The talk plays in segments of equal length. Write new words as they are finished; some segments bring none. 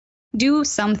do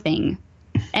something,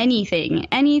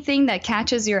 anything that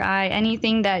catches your eye,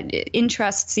 anything that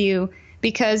interests you,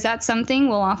 because that something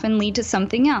will often lead to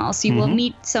something else. You will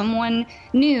meet someone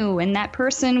new, and that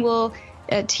person will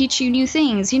teach you new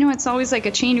things. It's always like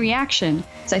a chain reaction.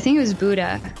 So I think it was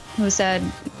Buddha who said,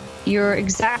 you're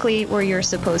exactly where you're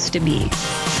supposed to be.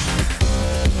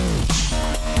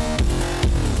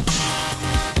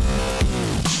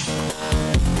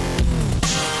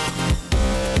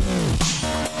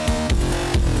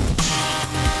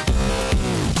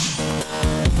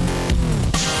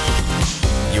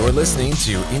 You're listening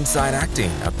to Inside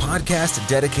Acting, a podcast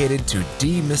dedicated to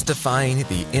demystifying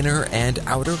the inner and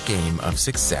outer game of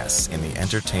success in the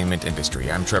entertainment industry.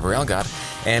 I'm Trevor Elgott,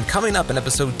 and coming up in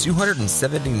episode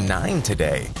 279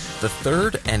 today, the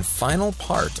third and final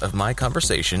part of my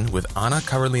conversation with Ana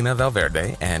Carolina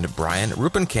Valverde and Brian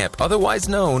Ruppenkamp, otherwise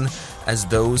known as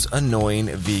Those Annoying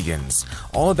Vegans,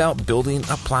 all about building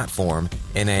a platform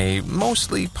in a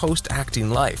mostly post-acting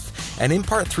life. And in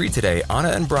part 3 today, Ana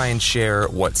and Brian share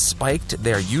what spiked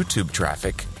their YouTube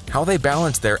traffic, how they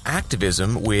balance their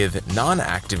activism with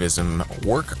non-activism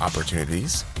work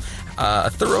opportunities, a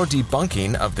thorough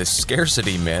debunking of the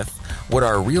scarcity myth, what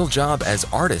our real job as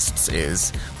artists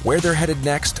is, where they're headed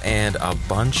next, and a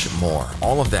bunch more.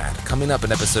 All of that coming up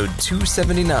in episode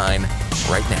 279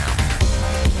 right now.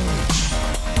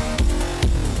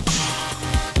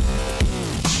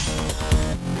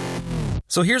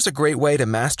 So here's a great way to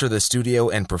master the studio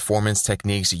and performance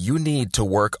techniques you need to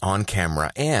work on camera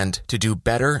and to do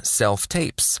better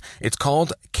self-tapes. It's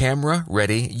called Camera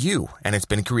Ready You, and it's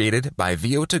been created by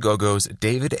VO2GoGo's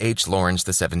David H. Lawrence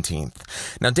XVII.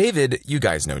 Now David, you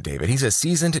guys know David. He's a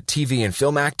seasoned TV and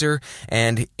film actor,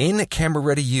 and in Camera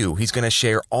Ready You, he's going to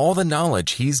share all the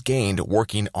knowledge he's gained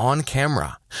working on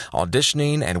camera.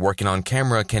 Auditioning and working on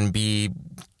camera can be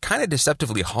kind of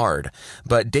deceptively hard,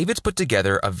 but David's put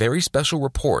together a very special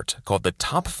report called The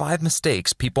Top 5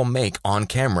 Mistakes People Make on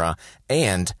Camera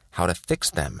and How to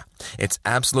Fix Them. It's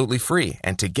absolutely free,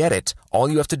 and to get it, all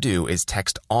you have to do is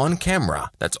text on camera,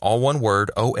 that's all one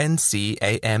word,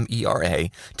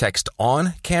 ONCAMERA, text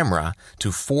on camera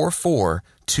to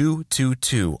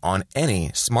 44222 on any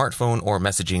smartphone or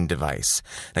messaging device.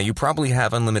 Now, you probably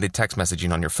have unlimited text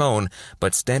messaging on your phone,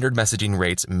 but standard messaging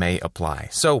rates may apply.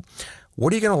 So,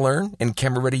 what are you going to learn in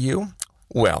Camera Ready You?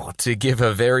 Well, to give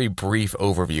a very brief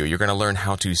overview, you're going to learn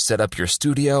how to set up your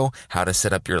studio, how to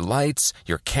set up your lights,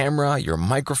 your camera, your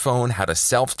microphone, how to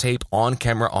self-tape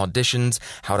on-camera auditions,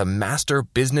 how to master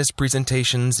business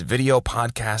presentations, video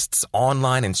podcasts,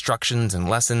 online instructions and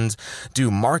lessons, do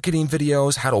marketing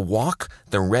videos, how to walk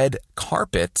the red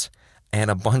carpet, and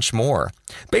a bunch more.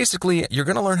 Basically, you're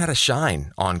going to learn how to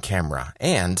shine on camera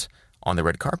and on the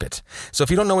red carpet. So if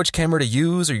you don't know which camera to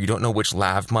use, or you don't know which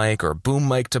lav mic or boom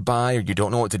mic to buy, or you don't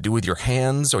know what to do with your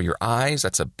hands or your eyes,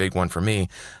 that's a big one for me,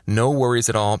 no worries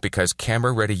at all, because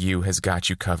Camera Ready You has got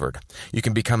you covered. You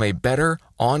can become a better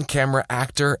on-camera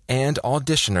actor and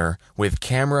auditioner with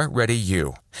Camera Ready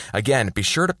You. Again, be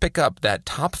sure to pick up that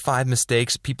Top 5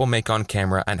 Mistakes People Make on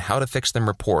Camera and How to Fix Them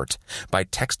report by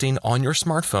texting on your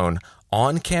smartphone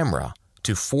on camera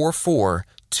to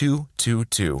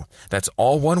 44222. That's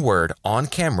all one word, on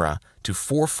camera, to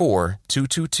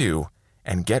 44222,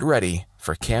 and get ready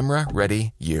for Camera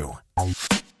Ready You.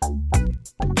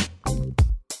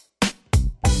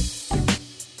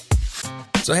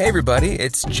 So hey everybody,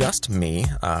 it's just me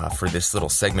for this little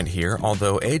segment here,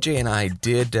 although AJ and I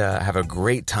did have a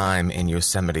great time in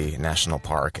Yosemite National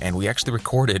Park, and we actually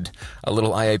recorded a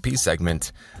little IAP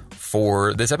segment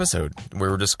for this episode. We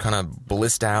were just kind of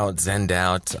blissed out, zenned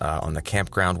out on the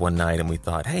campground one night, and we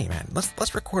thought, hey man,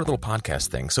 let's record a little podcast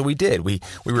thing. So we did. We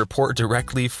report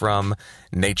directly from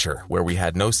nature, where we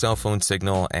had no cell phone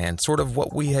signal, and sort of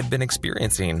what we had been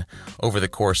experiencing over the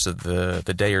course of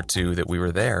the day or two that we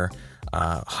were there,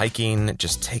 hiking,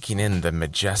 just taking in the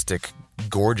majestic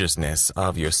gorgeousness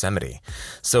of Yosemite.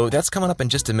 So that's coming up in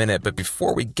just a minute, but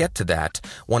before we get to that,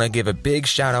 want to give a big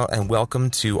shout out and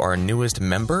welcome to our newest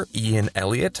member, Ian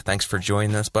Elliott. Thanks for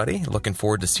joining us, buddy. Looking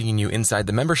forward to seeing you inside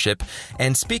the membership.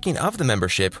 And speaking of the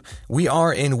membership, we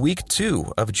are in week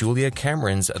 2 of Julia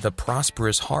Cameron's The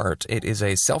Prosperous Heart. It is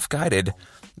a self-guided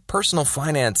personal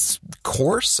finance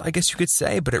course, I guess you could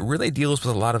say, but it really deals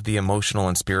with a lot of the emotional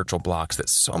and spiritual blocks that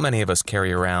so many of us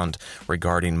carry around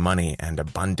regarding money and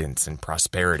abundance and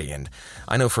prosperity. And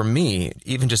I know for me,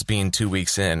 even just being 2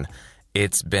 weeks in,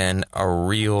 it's been a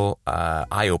real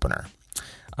eye-opener.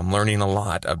 I'm learning a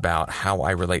lot about how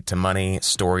I relate to money,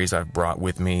 stories I've brought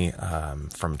with me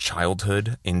from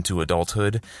childhood into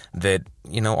adulthood that,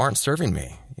 aren't serving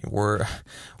me. We're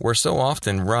so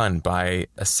often run by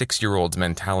a 6-year-old's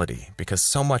mentality because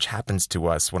so much happens to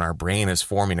us when our brain is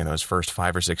forming in those first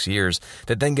 5 or 6 years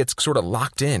that then gets sort of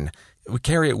locked in. We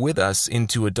carry it with us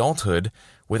into adulthood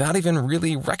without even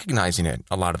really recognizing it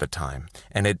a lot of the time.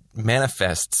 And it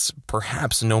manifests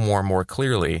perhaps no more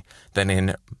clearly than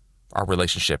in our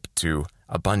relationship to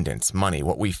abundance, money,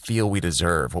 what we feel we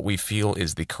deserve, what we feel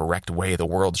is the correct way the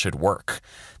world should work,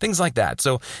 things like that.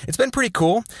 So it's been pretty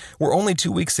cool. We're only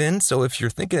 2 weeks in, so if you're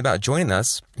thinking about joining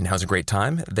us, now's a great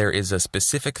time. There is a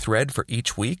specific thread for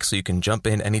each week, so you can jump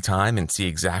in anytime and see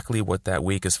exactly what that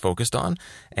week is focused on,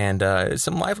 and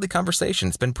some lively conversation.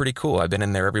 It's been pretty cool. I've been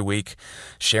in there every week,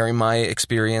 sharing my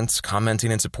experience,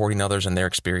 commenting and supporting others in their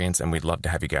experience, and we'd love to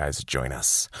have you guys join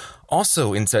us.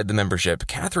 Also inside the membership,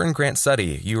 Catherine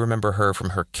Grant-Sutty. You remember her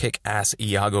from her kick-ass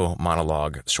Iago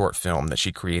monologue short film that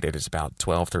she created. It's about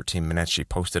 12, 13 minutes. She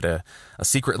posted a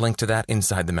secret link to that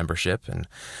inside the membership, and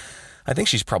I think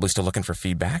she's probably still looking for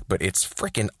feedback, but it's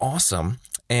freaking awesome.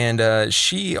 And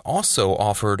she also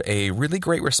offered a really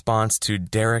great response to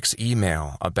Derek's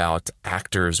email about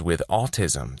actors with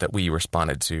autism that we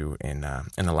responded to in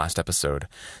the last episode.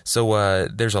 So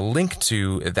there's a link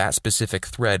to that specific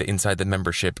thread inside the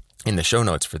membership in the show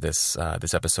notes for this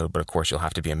episode, but of course you'll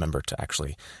have to be a member to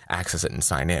actually access it and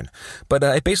sign in. But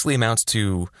it basically amounts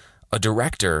to a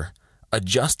director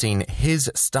adjusting his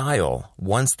style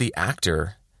once the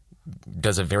actor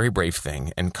does a very brave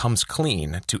thing and comes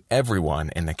clean to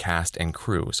everyone in the cast and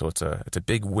crew. So it's a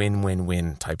big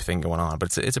win-win-win type thing going on.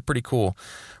 But it's a pretty cool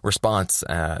response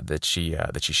that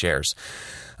she shares.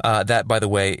 That, by the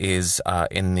way, is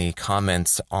in the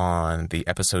comments on the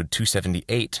episode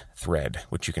 278 thread,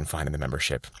 which you can find in the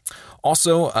membership.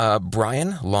 Also,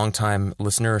 Brian, longtime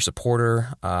listener,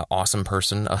 supporter, awesome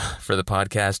person for the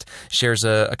podcast, shares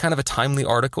a kind of a timely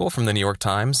article from the New York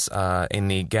Times in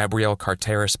the Gabrielle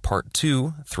Carteris Part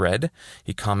 2 thread.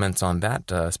 He comments on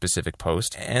that specific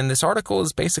post. And this article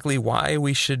is basically why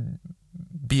we should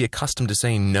be accustomed to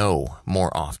saying no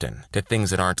more often to things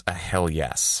that aren't a hell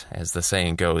yes. As the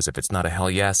saying goes, if it's not a hell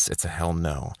yes, it's a hell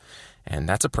no. And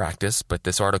that's a practice, but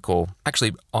this article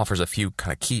actually offers a few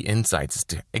kind of key insights as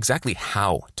to exactly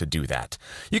how to do that.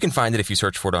 You can find it if you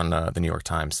search for it on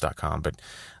thenewyorktimes.com, but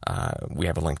we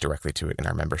have a link directly to it in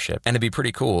our membership. And it'd be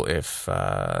pretty cool if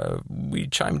we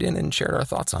chimed in and shared our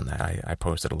thoughts on that. I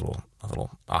posted a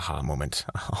little aha moment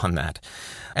on that.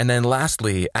 And then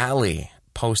lastly, Allie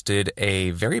posted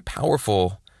a very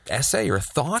powerful essay or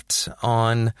thought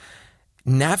on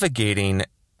navigating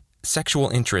sexual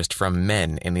interest from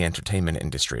men in the entertainment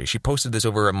industry. She posted this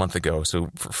over a month ago, so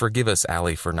forgive us,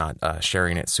 Allie, for not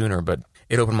sharing it sooner, but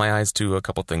it opened my eyes to a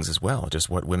couple things as well, just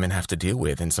what women have to deal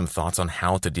with and some thoughts on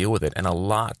how to deal with it. And a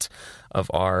lot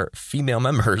of our female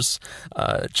members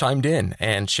chimed in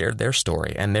and shared their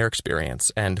story and their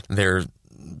experience and their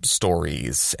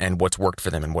stories and what's worked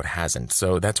for them and what hasn't.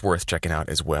 So that's worth checking out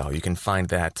as well. You can find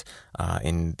that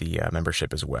in the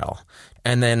membership as well.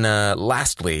 And then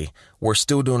lastly, we're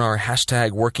still doing our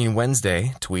hashtag Working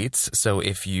Wednesday tweets. So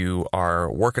if you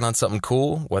are working on something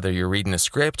cool, whether you're reading a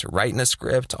script, writing a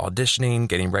script, auditioning,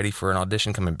 getting ready for an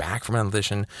audition, coming back from an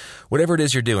audition, whatever it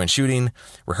is you're doing, shooting,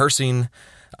 rehearsing,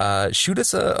 shoot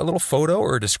us a little photo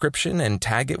or a description and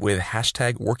tag it with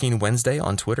hashtag Working Wednesday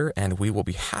on Twitter, and we will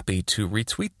be happy to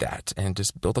retweet that and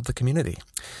just build up the community.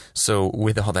 So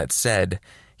with all that said,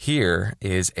 here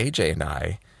is AJ and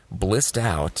I blissed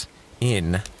out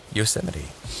in Yosemite.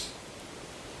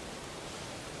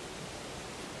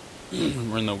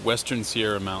 We're in the Western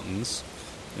Sierra Mountains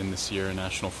in the Sierra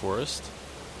National Forest.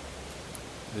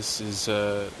 This is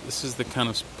the kind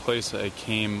of place I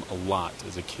came a lot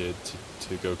as a kid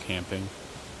to go camping.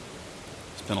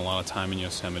 Spent a lot of time in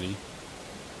Yosemite,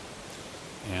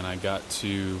 and I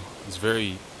was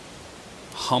very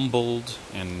humbled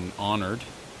and honored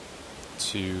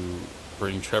to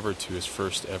bring Trevor to his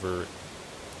first ever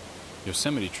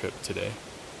Yosemite trip today.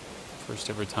 First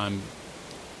ever time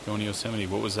going to Yosemite.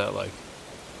 What was that like?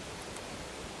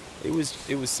 It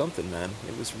was something, man.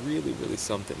 It was really, really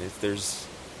something. There's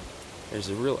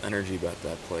a real energy about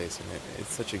that place, and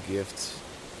it's such a gift.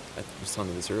 I was telling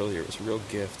you this earlier. It was a real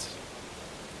gift,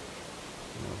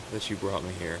 that you brought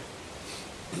me here.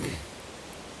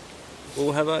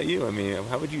 Well, how about you? I mean,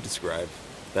 how would you describe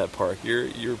that park?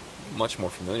 You're much more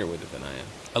familiar with it than I am.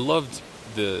 I loved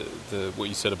the what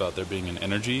you said about there being an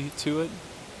energy to it,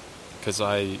 because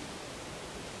I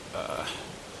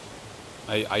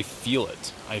feel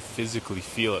it. I physically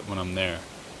feel it when I'm there.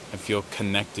 I feel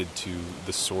connected to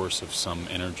the source of some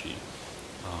energy.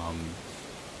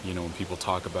 When people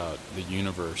talk about the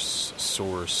universe,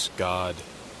 source, God,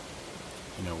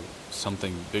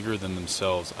 something bigger than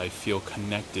themselves, I feel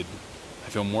connected. I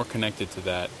feel more connected to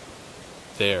that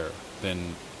there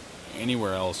than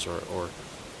anywhere else or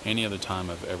any other time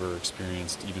I've ever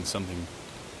experienced even something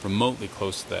remotely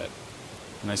close to that.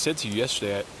 And I said to you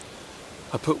yesterday,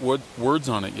 I put words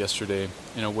on it yesterday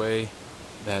in a way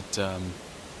that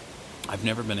I've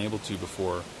never been able to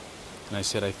before. And I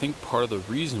said, I think part of the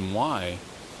reason why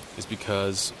is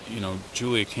because,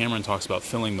 Julia Cameron talks about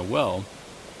filling the well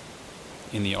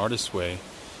in the artist's way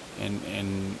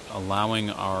and allowing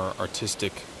our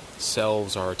artistic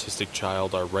selves, our artistic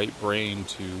child, our right brain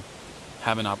to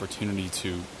have an opportunity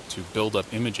to build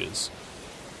up images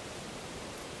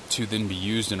to then be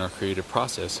used in our creative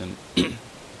process. And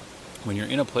when you're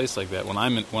in a place like that, when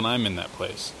I'm in that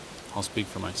place, I'll speak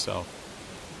for myself.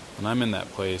 When I'm in that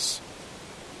place,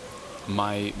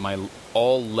 my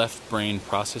all left brain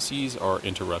processes are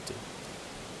interrupted.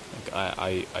 Like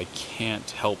I can't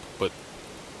help but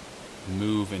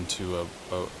move into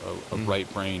a right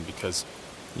brain, because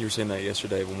you were saying that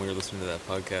yesterday when we were listening to that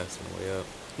podcast on the way up.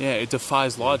 Yeah, it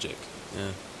defies logic.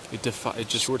 Yeah. It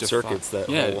just short circuits that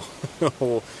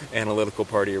whole analytical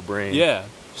part of your brain. Yeah.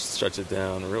 Just shuts it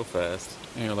down real fast.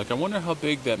 And you're like, I wonder how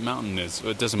big that mountain is.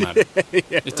 It doesn't matter.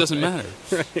 It doesn't matter.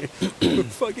 Right. Who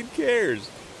fucking cares?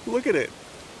 Look at it.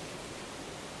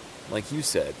 Like you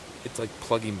said, it's like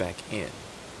plugging back in.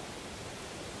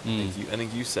 I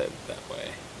think you said it that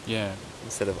way. Yeah.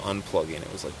 Instead of unplugging,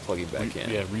 it was like plugging back in.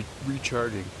 Yeah,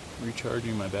 recharging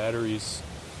my batteries,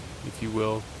 if you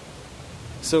will.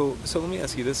 So let me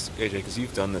ask you this, AJ, because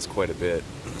you've done this quite a bit.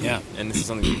 Yeah. And this is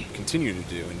something you continue to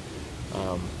do. And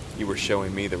you were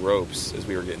showing me the ropes as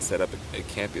we were getting set up at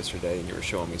camp yesterday, and you were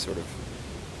showing me sort of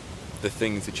the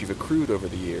things that you've accrued over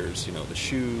the years, the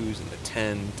shoes and the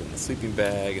tent and the sleeping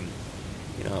bag. And,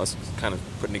 I was kind of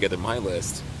putting together my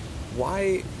list.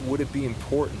 Why would it be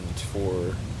important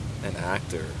for an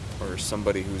actor or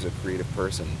somebody who's a creative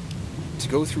person to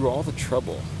go through all the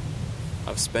trouble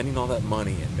of spending all that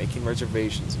money and making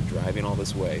reservations and driving all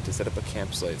this way to set up a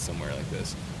campsite somewhere like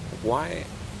this? Why?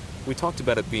 We talked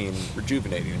about it being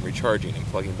rejuvenating and recharging and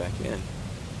plugging back in,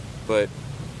 but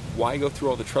why go through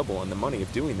all the trouble and the money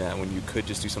of doing that when you could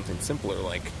just do something simpler,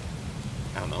 like,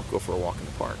 I don't know, go for a walk in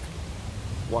the park?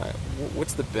 Why?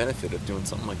 What's the benefit of doing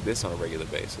something like this on a regular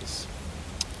basis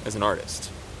as an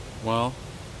artist? Well,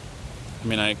 I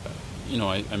mean, I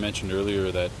mentioned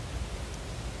earlier that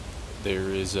there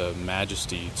is a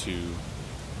majesty to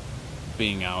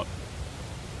being out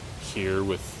here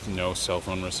with no cell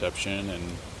phone reception and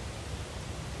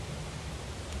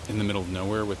in the middle of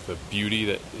nowhere with the beauty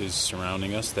that is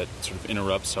surrounding us that sort of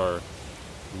interrupts our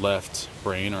left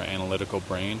brain, our analytical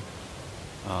brain,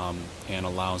 and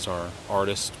allows our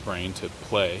artist brain to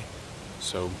play.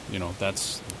 So,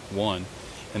 that's one.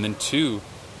 And then two,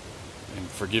 and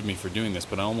forgive me for doing this,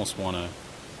 but I almost want to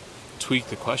tweak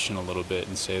the question a little bit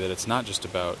and say that it's not just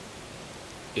about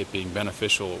it being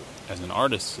beneficial as an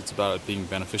artist, it's about it being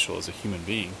beneficial as a human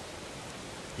being.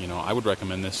 I would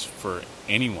recommend this for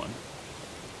anyone,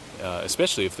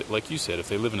 especially if, like you said, if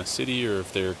they live in a city or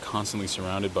if they're constantly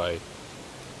surrounded by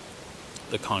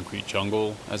the concrete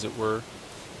jungle, as it were,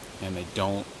 and they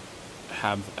don't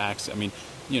have access. I mean,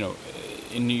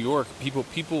 in New York, people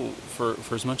for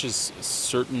as much as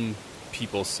certain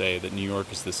people say that New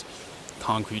York is this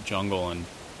concrete jungle and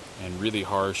really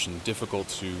harsh and difficult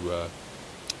to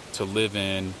live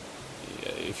in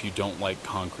if you don't like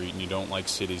concrete and you don't like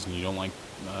cities and you don't like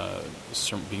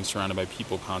being surrounded by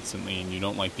people constantly and you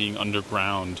don't like being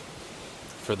underground,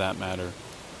 for that matter.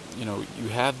 You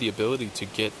have the ability to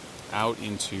get out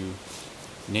into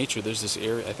nature. There's this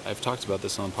area, I've talked about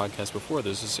this on the podcast before,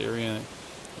 there's this area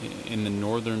in the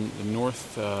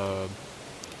northwest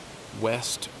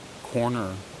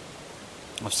corner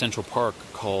of Central Park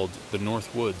called the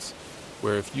North Woods,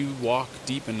 where if you walk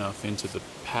deep enough into the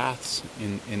paths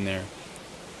in there,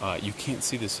 you can't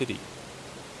see the city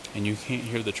and you can't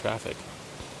hear the traffic.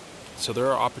 So there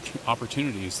are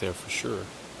opportunities there for sure,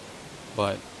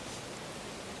 but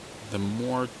the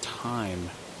more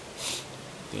time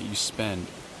that you spend,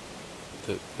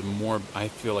 the more, I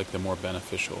feel like, the more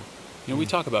beneficial. We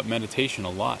talk about meditation a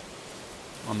lot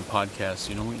on the podcast.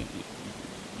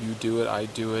 You do it, I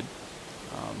do it.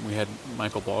 We had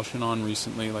Michael Balshin on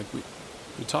recently. Like we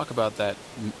talk about that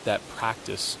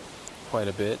practice quite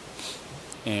a bit.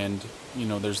 And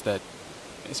there's that.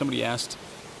 Somebody asked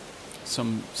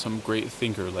some great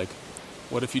thinker, like,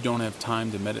 what if you don't have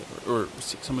time to meditate? Or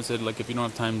someone said, like, if you don't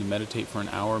have time to meditate for an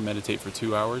hour, meditate for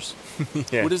 2 hours.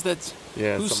 Yeah. What is that?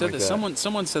 Yeah. Who said like that?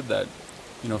 Someone said that.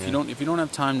 If you don't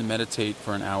have time to meditate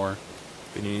for an hour,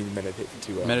 then you need to meditate for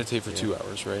 2 hours. Meditate for 2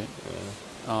 hours, right?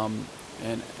 Yeah.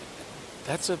 And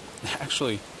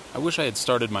actually, I wish I had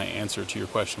started my answer to your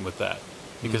question with that,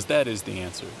 because that is the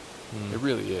answer. It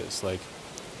really is. Like,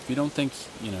 if you don't think,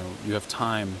 you have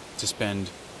time to spend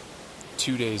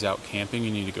 2 days out camping,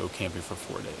 you need to go camping for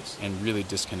 4 days and really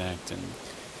disconnect. And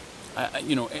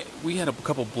we had a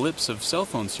couple blips of cell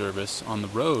phone service on the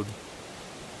road,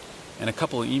 and a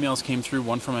couple of emails came through,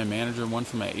 one from my manager, one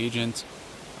from my agent,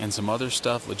 and some other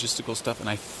stuff, logistical stuff, and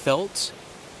I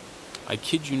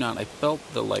kid you not, I felt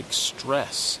the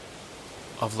stress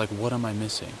of what am I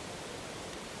missing?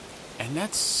 And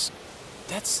that's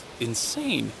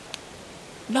insane.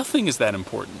 Nothing is that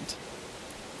important.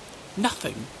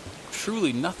 Nothing.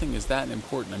 Truly nothing is that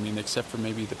important. I mean, except for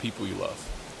maybe the people you love.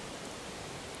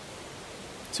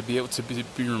 To be able to be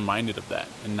reminded of that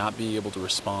and not be able to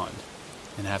respond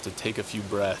and have to take a few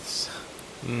breaths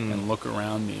and look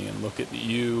around me and look at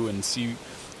you and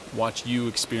watch you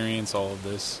experience all of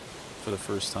this for the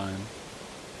first time.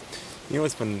 You know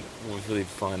what's was really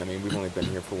fun? I mean, we've only been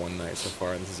here for one night so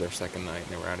far, and this is our second night,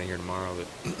 and we're out of here tomorrow. But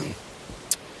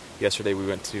yesterday we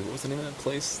went to, what was the name of that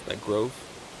place? That grove?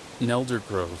 Nelder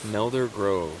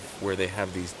Grove, where they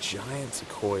have these giant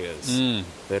sequoias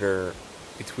that are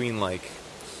between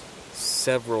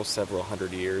several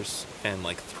hundred years and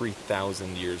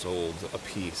 3,000 years old a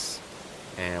piece.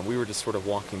 And we were just sort of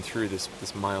walking through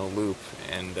this mile loop,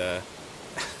 and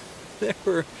there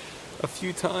were a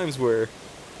few times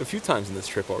in this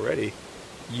trip already,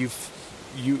 you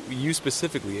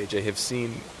specifically, AJ, have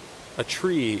seen a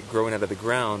tree growing out of the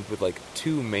ground with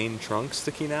 2 main trunks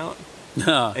sticking out.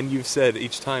 And you've said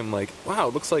each time, wow,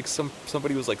 it looks like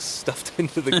somebody was stuffed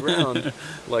into the ground,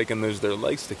 and there's their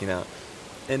legs sticking out.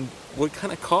 And what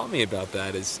kind of caught me about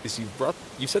that is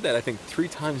you said that I think 3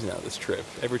 times now this trip.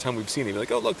 Every time we've seen it, you're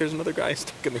like, oh look, there's another guy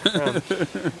stuck in the ground.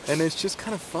 And it's just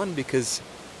kind of fun, because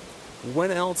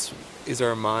when else is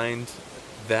our mind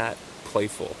that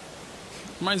playful?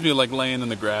 Reminds me of laying in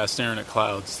the grass staring at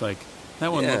clouds.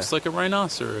 That one looks like a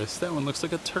rhinoceros. That one looks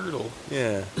like a turtle.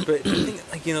 Yeah, but I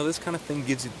think this kind of thing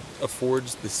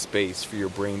affords the space for your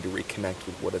brain to reconnect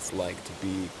with what it's like to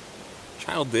be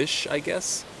childish, I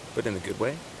guess, but in a good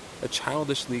way, a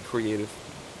childishly creative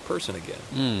person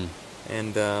again.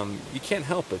 And you can't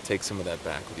help but take some of that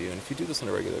back with you. And if you do this on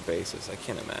a regular basis, I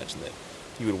can't imagine that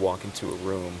you would walk into a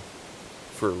room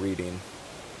for a reading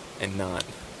and not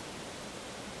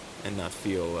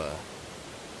feel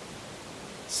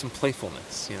some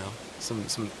playfulness,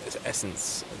 some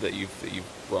essence that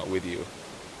you've brought with you.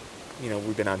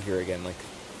 We've been out here again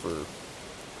for a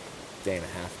day and a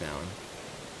half now, and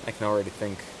I can already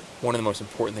think one of the most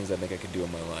important things I think I could do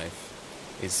in my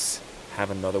life is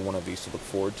have another one of these to look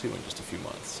forward to in just a few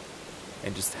months,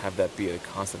 and just have that be a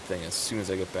constant thing. As soon as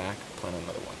I get back, plan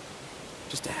another one.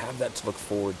 Just to have that to look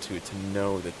forward to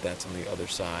know that that's on the other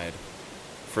side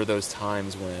for those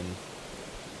times when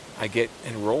I get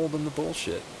enrolled in the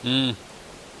bullshit.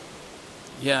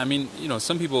 Yeah, I mean,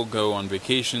 some people go on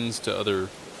vacations to other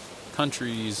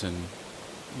countries, and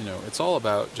it's all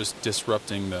about just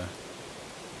disrupting the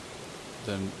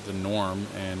norm,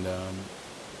 and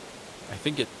I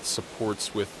think it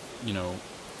supports with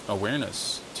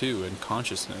awareness too, and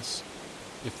consciousness.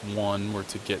 If one were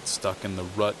to get stuck in the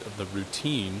rut of the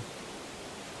routine,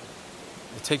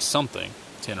 it takes something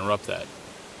to interrupt that,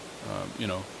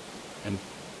 and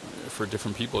for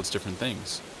different people it's different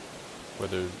things,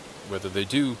 whether they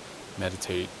do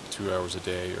meditate 2 hours a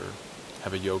day, or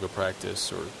have a yoga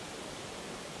practice, or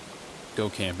go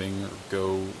camping, or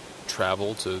go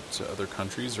travel to other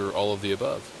countries, or all of the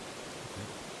above.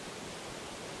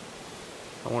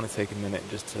 I want to take a minute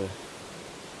just to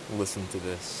listen to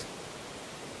this.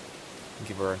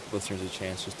 Give our listeners a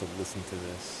chance just to listen to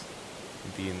this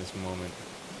and be in this moment.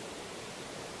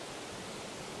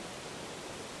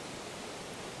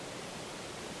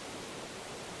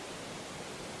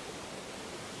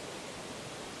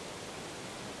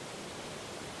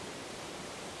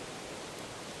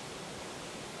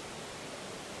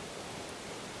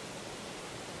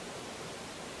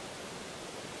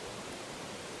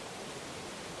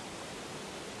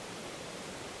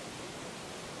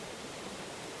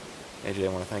 AJ, I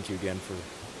want to thank you again for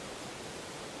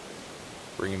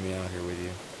bringing me out here with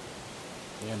you.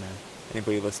 Yeah, man.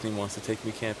 Anybody listening wants to take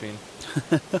me camping?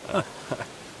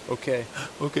 Okay.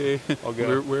 Okay. I'll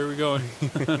go. Where are we going?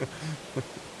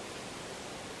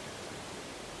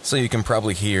 So you can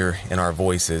probably hear in our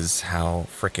voices how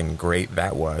freaking great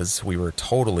that was. We were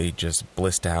totally just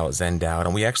blissed out, zenned out,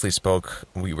 and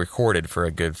we recorded for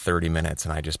a good 30 minutes,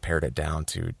 and I just pared it down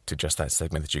to just that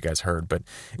segment that you guys heard. But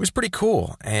it was pretty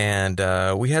cool, and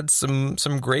we had some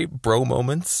great bro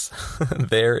moments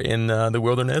there in the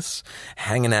wilderness,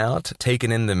 hanging out,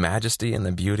 taking in the majesty and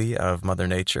the beauty of Mother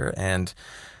Nature, and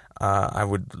I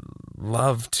would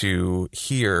love to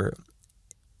hear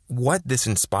what this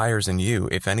inspires in you,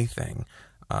 if anything.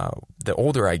 The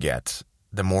older I get,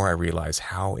 the more I realize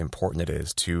how important it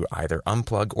is to either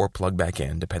unplug or plug back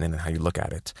in, depending on how you look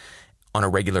at it, on a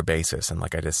regular basis. And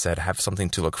like I just said, have something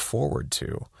to look forward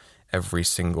to every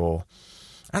single,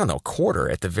 quarter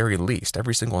at the very least,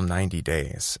 every single 90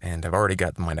 days. And I've already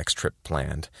got my next trip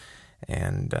planned.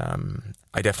 And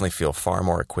I definitely feel far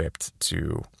more equipped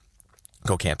to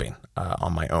go camping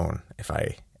on my own if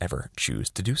I ever choose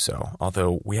to do so.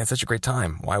 Although we had such a great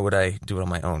time, why would I do it on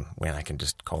my own when I can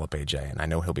just call up AJ, and I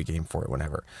know he'll be game for it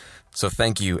whenever. So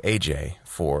thank you, AJ,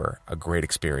 for a great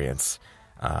experience.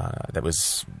 That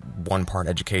was one part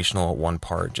educational, one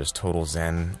part just total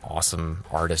zen, awesome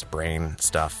artist brain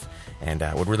stuff, and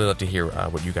would really love to hear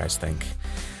what you guys think.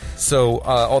 So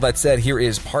all that said, here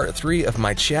is part 3 of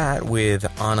my chat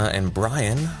with Anna and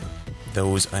Brian,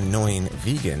 those annoying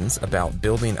vegans, about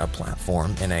building a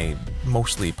platform in a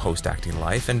mostly post-acting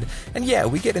life. And yeah,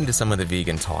 we get into some of the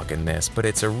vegan talk in this, but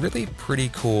it's a really pretty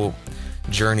cool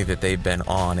journey that they've been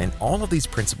on. And all of these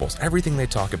principles, everything they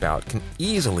talk about, can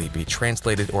easily be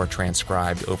translated or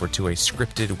transcribed over to a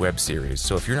scripted web series.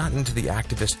 So if you're not into the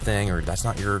activist thing, or that's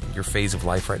not your phase of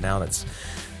life right now, it's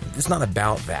not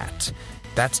about that.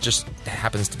 That's just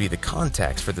happens to be the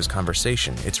context for this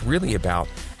conversation. It's really about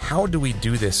how do we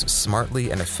do this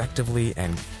smartly and effectively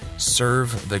and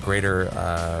serve the greater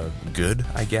good,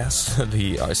 I guess,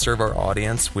 serve our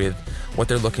audience with what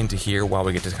they're looking to hear while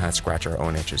we get to kind of scratch our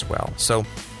own itch as well. So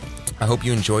I hope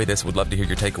you enjoy this. Would love to hear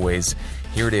your takeaways.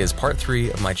 Here it is, part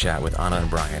 3 of my chat with Anna and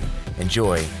Brian.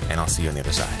 Enjoy, and I'll see you on the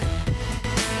other side.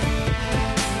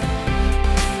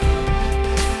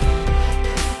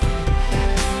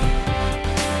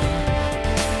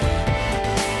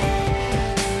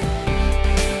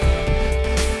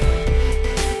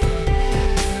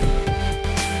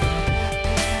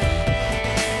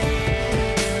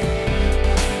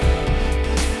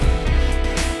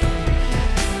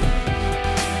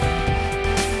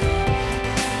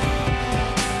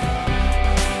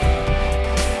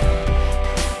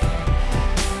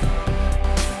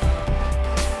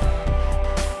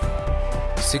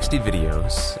 60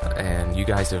 videos, and you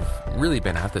guys have really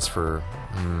been at this for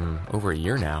over a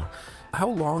year now. How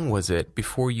long was it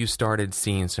before you started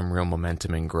seeing some real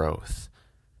momentum and growth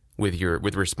with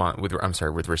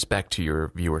respect to your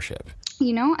viewership?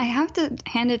 You know, I have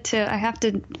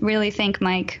to really thank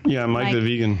Mike. Yeah, Mike the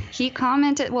vegan. He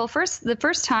commented, the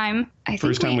first time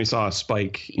we saw a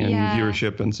spike in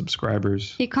viewership and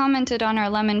subscribers. He commented on our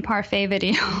lemon parfait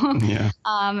video. Yeah.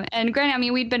 And granted, I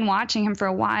mean, we'd been watching him for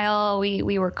a while.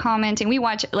 We were commenting. We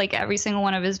watch like every single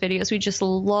one of his videos. We just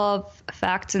love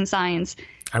facts and science.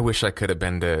 I wish I could have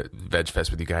been to Veg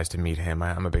Fest with you guys to meet him.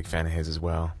 I'm a big fan of his as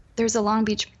well. There's a Long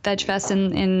Beach Veg Fest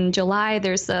in July.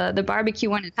 There's the barbecue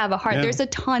one at Have a Heart. Yeah. There's a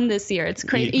ton this year. It's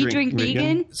crazy. Eat, drink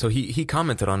vegan. So he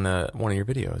commented on one of your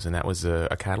videos, and that was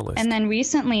a catalyst. And then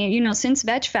recently, since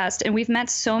Veg Fest, and we've met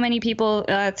so many people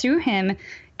through him,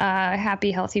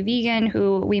 Happy Healthy Vegan,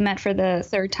 who we met for the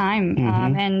third time.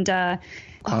 Mm-hmm. And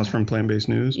Klaus from Plant-Based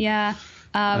News. Yeah.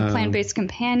 Plant-Based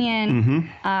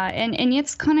Companion, and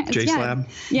it's kind of J-Slab.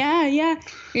 Yeah.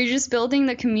 You're just building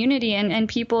the community, and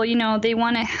people, they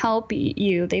want to help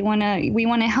you. We want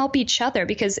to help each other,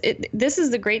 because this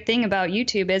is the great thing about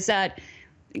YouTube, is that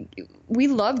we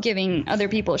love giving other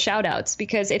people shout outs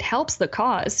because it helps the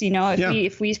cause.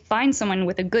 If we find someone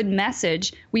with a good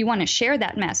message, we want to share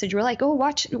that message. We're like, oh,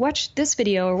 watch this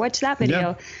video or watch that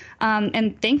video. Yeah.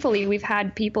 And thankfully we've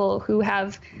had people who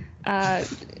have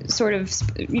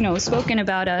spoken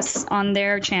about us on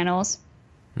their channels,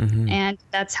 and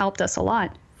that's helped us a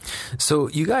lot. So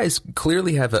you guys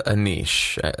clearly have a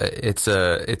niche. It's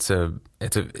a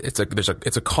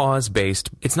cause-based.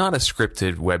 It's not a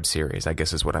scripted web series, I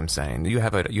guess is what I'm saying. You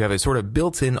have a sort of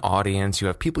built-in audience. You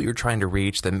have people you're trying to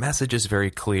reach. The message is very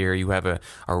clear. You have a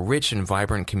rich and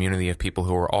vibrant community of people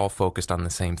who are all focused on the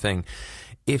same thing.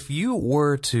 If you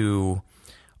were to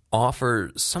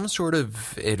offer some sort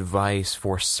of advice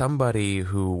for somebody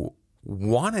who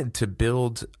wanted to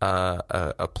build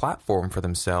a platform for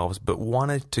themselves, but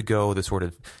wanted to go the sort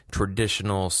of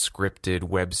traditional scripted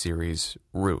web series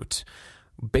route,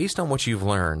 based on what you've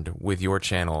learned with your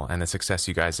channel and the success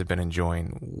you guys have been enjoying,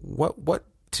 what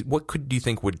do you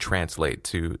think would translate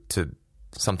to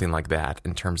something like that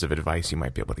in terms of advice you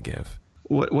might be able to give?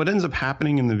 What ends up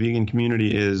happening in the vegan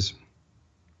community is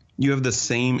you have the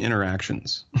same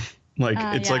interactions.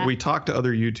 Like we talk to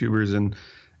other YouTubers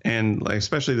and like,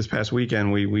 especially this past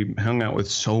weekend, we hung out with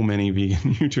so many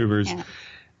vegan YouTubers. Yeah.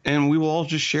 And we will all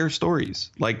just share stories.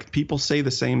 Like, people say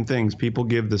the same things. People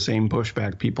give the same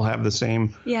pushback. People have the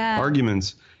same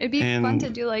arguments. It'd be fun to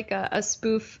do like a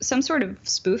spoof, some sort of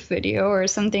spoof video or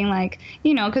something, like,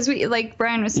 you know, because we, like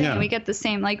Brian was saying, we get the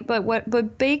same, like,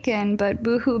 but bacon, but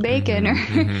boohoo bacon,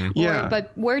 or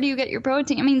but where do you get your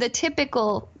protein? I mean, the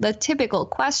typical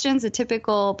questions, the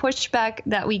typical pushback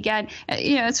that we get.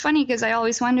 You know, it's funny because I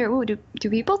always wonder, do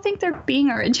people think they're being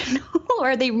original,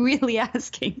 or are they really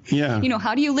asking? Yeah. You know,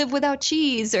 how do you live without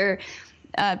cheese, or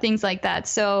things like that?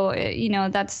 So, you know,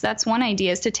 that's one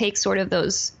idea, is to take sort of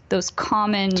those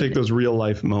real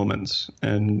life moments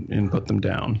and put them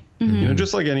down. Mm-hmm. You know,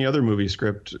 just like any other movie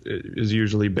script is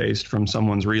usually based from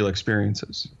someone's real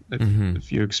experiences.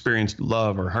 If you experienced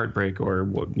love or heartbreak or,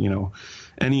 you know,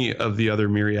 any of the other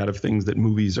myriad of things that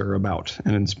movies are about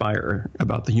and inspire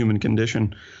about the human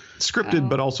condition, scripted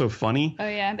but also funny. Oh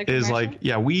yeah, the commercial? Is like,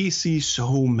 we see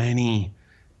so many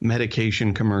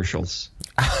medication commercials.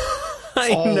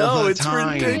 I know, it's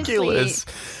ridiculous.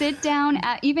 Sit down,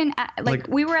 like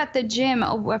we were at the gym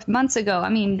months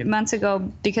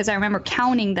ago, because I remember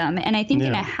counting them. And I think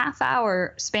in a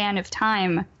half-hour span of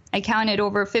time, I counted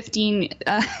over 15.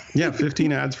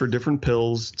 15 ads for different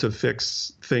pills to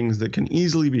fix things that can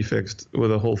easily be fixed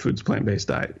with a whole foods plant-based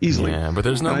diet. Easily. Yeah, but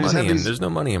there's no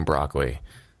money in broccoli.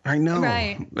 I know,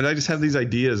 right. But I just have these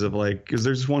ideas of, like, because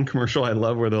there's one commercial I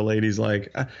love where the lady's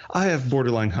like, I have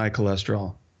borderline high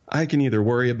cholesterol. I can either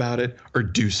worry about it or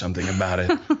do something about it.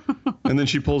 And then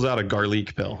she pulls out a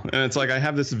garlic pill. And it's like, I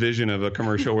have this vision of a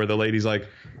commercial where the lady's like,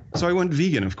 so I went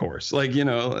vegan, of course. Like, you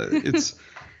know,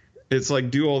 it's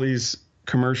like, do all these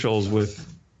commercials with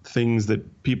things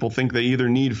that people think they either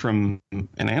need from an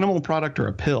animal product or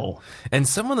a pill. And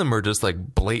some of them are just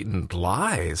like blatant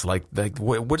lies. Like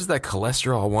what is that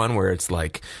cholesterol one where it's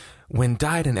like, when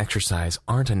diet and exercise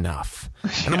aren't enough.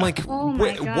 And I'm like,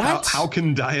 what? How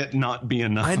can diet not be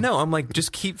enough? I know. I'm like,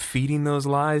 just keep feeding those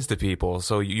lies to people.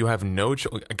 So you have no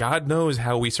choice. God knows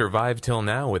how we survived till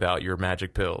now without your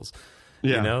magic pills.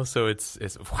 Yeah. You know, so it's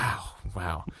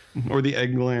wow. Or the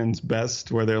Eggland's Best,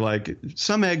 where they're like,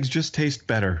 some eggs just taste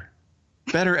better.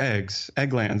 Better eggs,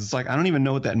 Egglands. It's like, I don't even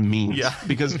know what that means. Yeah.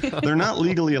 Because they're not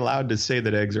legally allowed to say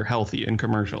that eggs are healthy in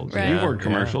commercials. Right. You've heard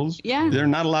commercials. Yeah. They're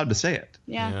not allowed to say it.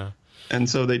 Yeah. And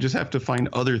so they just have to find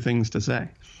other things to say.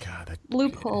 God, that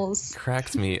loopholes.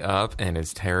 Cracks me up, and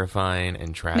is terrifying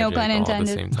and tragic no pun intended. All at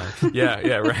the same time.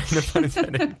 Yeah, right. No pun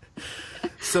intended.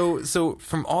 So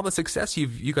from all the success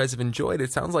you guys have enjoyed,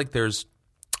 it sounds like there's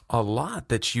a lot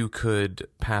that you could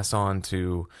pass on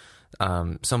to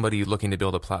somebody looking to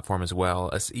build a platform as well,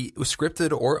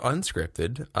 scripted or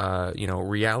unscripted,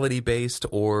 reality-based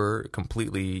or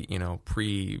completely,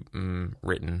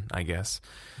 pre-written, I guess.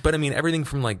 But I mean, everything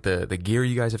from like the gear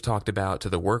you guys have talked about, to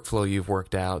the workflow you've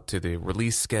worked out, to the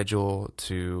release schedule,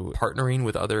 to partnering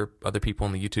with other people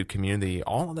in the YouTube community,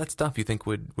 all of that stuff you think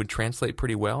would translate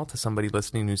pretty well to somebody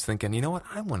listening who's thinking, you know what,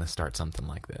 I want to start something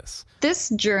like this. This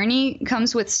journey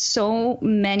comes with so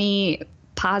many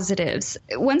positives.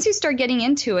 Once you start getting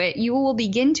into it, you will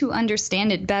begin to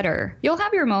understand it better. You'll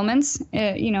have your moments,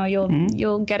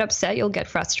 you'll get upset, you'll get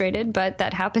frustrated, but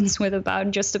that happens with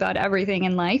just about everything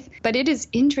in life. But it is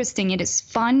interesting, it is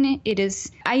fun,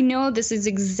 I know this is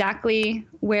exactly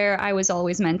where I was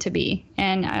always meant to be.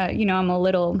 And, I'm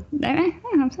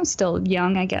I'm still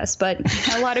young, I guess, but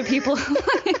a lot of people, find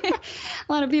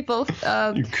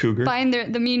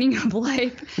the meaning of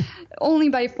life only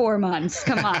by 4 months.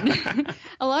 Come on.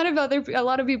 A lot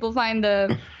of people find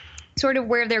the sort of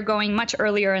where they're going much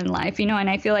earlier in life, and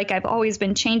I feel like I've always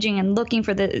been changing and looking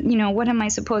for what am I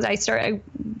supposed, I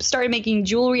started making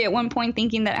jewelry at one point,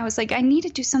 thinking that I was like, I need to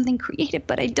do something creative,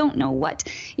 but I don't know what,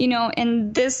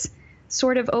 and this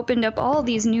sort of opened up all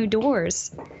these new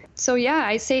doors. So yeah,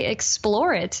 I say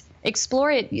explore it.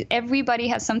 Everybody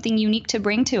has something unique to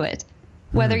bring to it.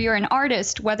 Whether you're an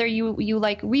artist, whether you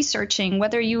like researching,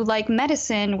 whether you like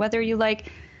medicine, whether you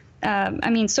like,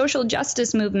 social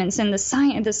justice movements and the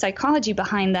psychology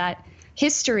behind that,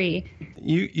 history.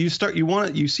 You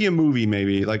see a movie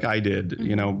maybe like I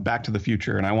did, Back to the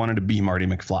Future, and I wanted to be Marty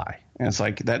McFly. And it's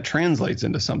like that translates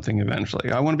into something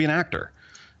eventually. I want to be an actor,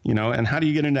 and how do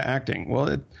you get into acting?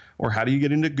 Well, or how do you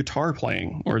get into guitar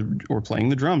playing or playing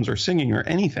the drums or singing or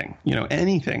anything,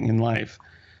 anything in life?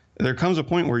 There comes a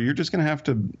point where you're just going to have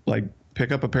to like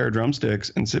pick up a pair of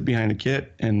drumsticks and sit behind a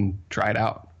kit and try it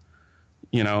out.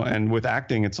 you know, and with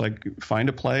acting, it's like find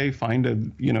a play, find a,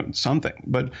 you know, something.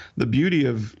 But the beauty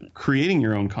of creating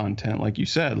your own content, like you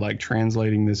said, like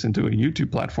translating this into a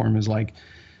YouTube platform is like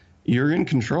you're in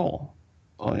control.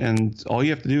 And all you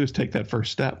have to do is take that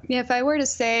first step. Yeah, if I were to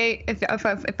say,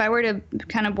 if I were to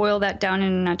kind of boil that down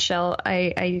in a nutshell,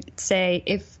 I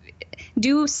say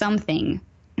do something,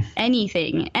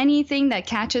 anything that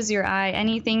catches your eye,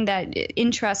 anything that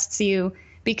interests you,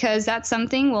 because that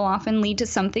something will often lead to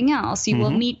something else. You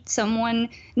will meet someone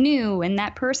new, and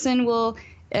that person will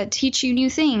teach you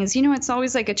new things. You know, it's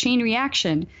always like a chain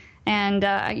reaction. And,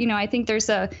 you know, I think there's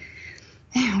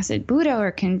was it Buddha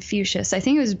or Confucius? I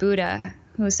think it was Buddha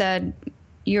who said,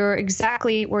 you're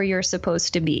exactly where you're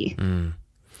supposed to be.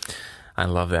 I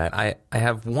love that. I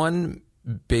have one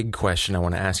big question I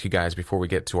want to ask you guys before we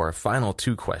get to our final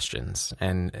two questions.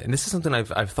 And this is something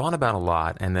I've thought about a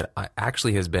lot, and that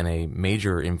actually has been a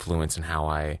major influence in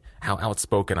how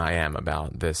outspoken I am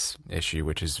about this issue,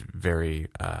 which is very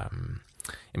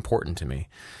important to me.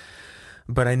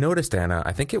 But I noticed, Anna,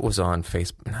 I think it was on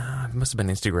Facebook, it must have been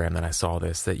Instagram that I saw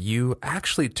this, that you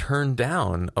actually turned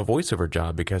down a voiceover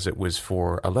job because it was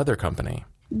for a leather company.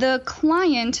 The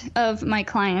client of my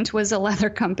client was a leather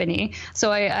company,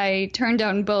 so I turned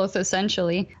down both,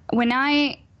 essentially. When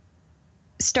I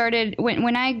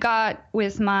got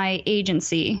with my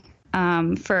agency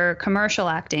for commercial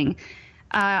acting,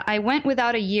 I went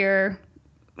without a year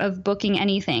of booking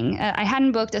anything. I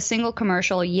hadn't booked a single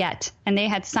commercial yet, and they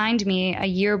had signed me a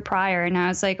year prior, and I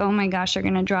was like, oh my gosh, they're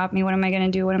going to drop me. What am I going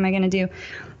to do? What am I going to do?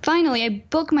 Finally, I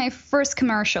booked my first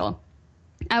commercial.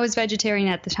 I was vegetarian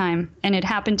at the time, and it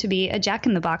happened to be a Jack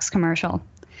in the Box commercial.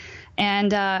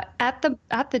 And at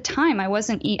the time, I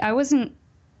wasn't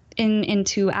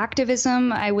into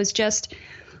activism. I was just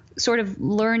sort of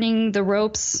learning the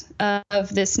ropes of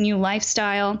this new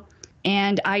lifestyle.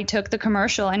 And I took the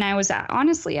commercial, and I was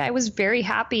very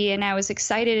happy, and I was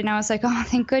excited, and I was like, oh,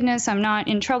 thank goodness I'm not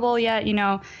in trouble yet, you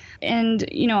know. And,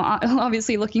 you know,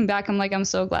 obviously looking back, I'm like, I'm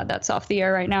so glad that's off the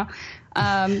air right now.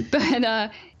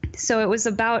 So it was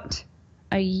about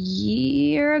a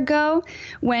year ago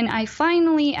when I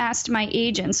finally asked my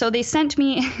agent. So they sent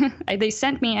me an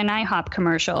IHOP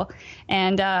commercial,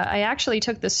 and I actually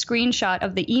took the screenshot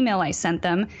of the email I sent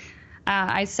them.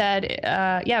 I said,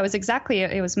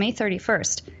 it was May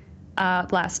 31st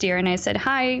last year. And I said,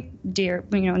 hi, dear,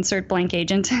 you know, insert blank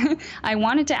agent. I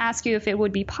wanted to ask you if it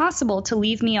would be possible to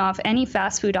leave me off any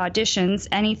fast food auditions,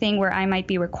 anything where I might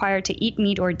be required to eat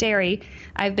meat or dairy.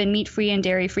 I've been meat-free and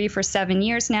dairy-free for 7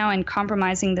 years now, and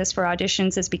compromising this for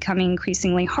auditions is becoming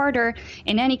increasingly harder.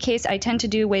 In any case, I tend to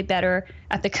do way better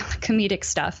at the comedic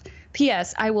stuff.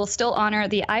 P.S. I will still honor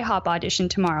the IHOP audition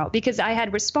tomorrow, because I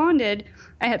had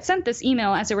sent this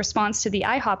email as a response to the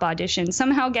IHOP audition.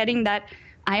 Somehow getting that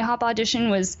IHOP audition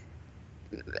was,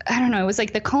 I don't know, it was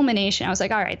like the culmination. I was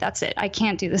like, all right, that's it. I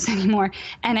can't do this anymore.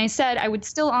 And I said I would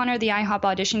still honor the IHOP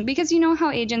audition, because you know how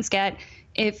agents get,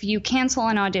 if you cancel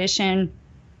an audition,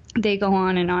 they go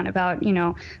on and on about, you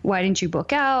know, why didn't you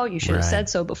book out? You should have said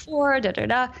so before,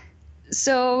 da-da-da.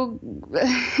 So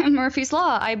Murphy's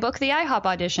Law, I booked the IHOP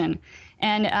audition.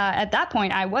 And at that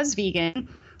point, I was vegan.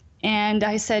 And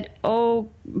I said, oh,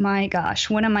 my gosh,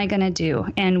 what am I going to do?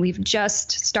 And we've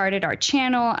just started our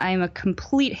channel. I'm a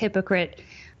complete hypocrite.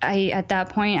 At that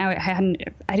point, I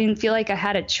didn't feel like I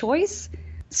had a choice.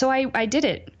 So I did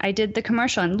it. I did the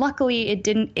commercial, and luckily it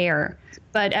didn't air.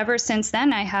 But ever since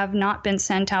then, I have not been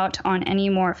sent out on any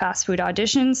more fast food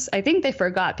auditions. I think they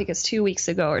forgot, because 2 weeks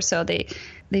ago or so, they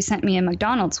sent me a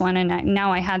McDonald's one, and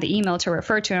now I had the email to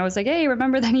refer to. And I was like, hey,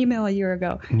 remember that email a year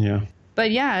ago? Yeah.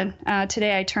 But yeah,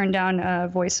 today I turned down a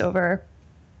voiceover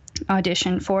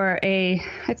audition for I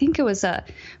think it was a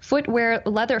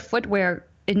leather footwear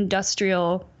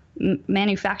industrial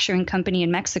manufacturing company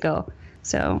in Mexico.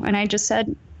 So, and I just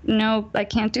said, no, I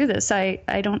can't do this. I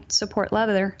don't support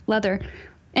leather.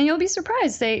 And you'll be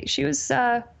surprised. She was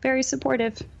very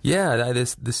supportive. Yeah, the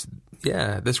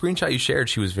screenshot you shared,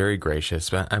 she was very gracious.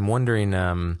 But I'm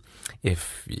wondering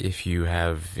if you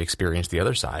have experienced the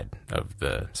other side of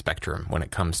the spectrum when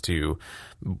it comes to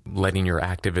letting your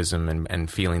activism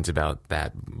and feelings about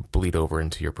that bleed over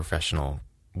into your professional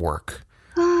work.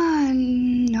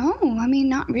 No, I mean,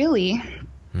 not really.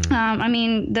 I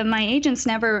mean, my agents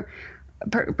never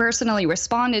personally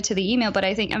responded to the email, but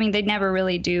they never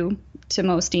really do to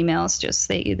most emails. Just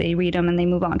they read them and they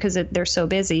move on because they're so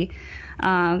busy.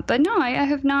 But no, I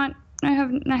have not. I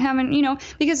haven't, you know,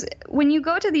 because when you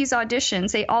go to these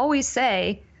auditions, they always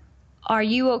say, are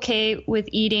you okay with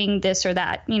eating this or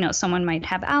that? You know, someone might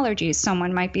have allergies,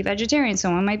 someone might be vegetarian,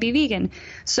 someone might be vegan.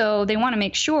 So they want to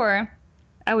make sure.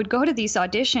 I would go to these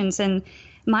auditions, and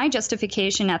my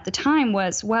justification at the time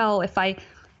was, well,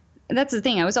 that's the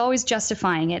thing. I was always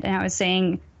justifying it. And I was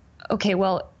saying, okay,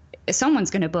 well, if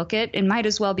someone's going to book it, it might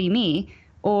as well be me.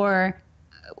 Or,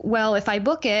 well, if I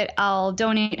book it, I'll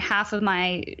donate half of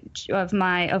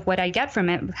what I get from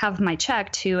it, half of my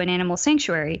check to an animal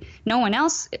sanctuary. No one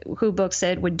else who books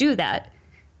it would do that.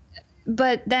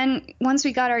 But then once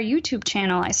we got our YouTube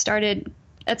channel, I started,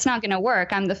 that's not going to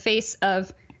work. I'm the face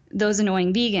of those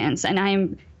annoying vegans,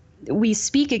 and we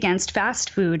speak against fast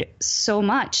food so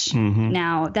much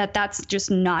now that's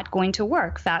just not going to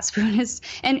work. Fast food is,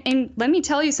 and let me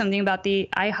tell you something about the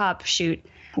IHOP shoot.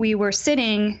 We were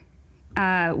sitting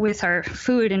with our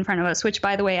food in front of us, which,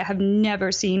 by the way, I have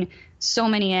never seen so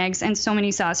many eggs and so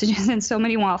many sausages and so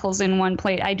many waffles in one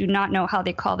plate. I do not know how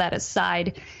they call that a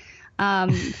side.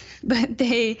 But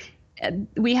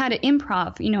we had an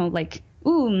improv, like,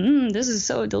 ooh, this is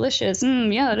so delicious.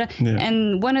 Yeah.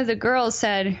 And one of the girls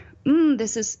said,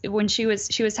 this is, when she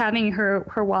was having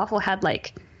her waffle had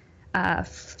like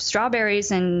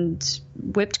strawberries and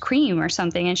whipped cream or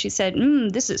something. And she said,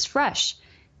 this is fresh.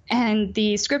 And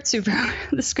the script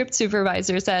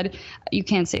supervisor said, you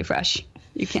can't say fresh.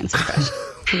 You can't say fresh.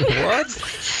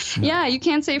 What? Yeah, you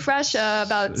can't say fresh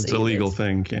about. It's a legal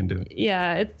thing. Can't do it.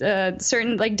 Yeah,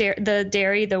 certain like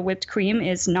the whipped cream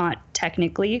is not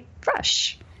technically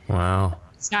fresh. Wow.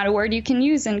 It's not a word you can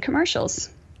use in commercials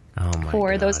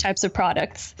for those types of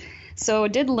products. So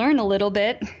did learn a little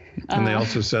bit. And they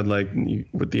also said, like,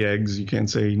 with the eggs, you can't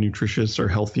say nutritious or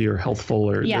healthy or healthful,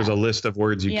 or there's a list of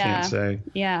words you can't say.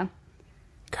 Yeah.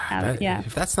 God,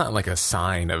 if that's not like a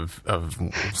sign of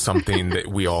something that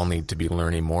we all need to be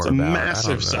learning more about. It's a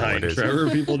massive sign, Trevor.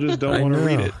 People just don't want to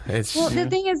read it. The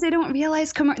thing is, they don't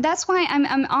realize. That's why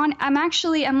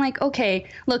I'm like, okay,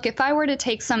 look, if I were to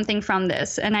take something from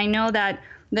this, and I know that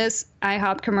this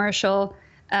IHOP commercial,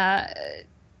 I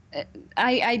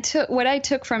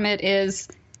took from it is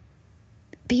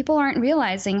people aren't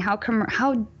realizing how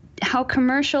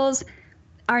commercials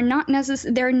are not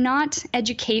necessarily, they're not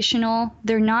educational.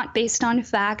 They're not based on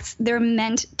facts. They're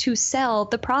meant to sell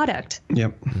the product.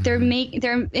 Yep. They're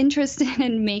interested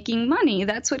in making money.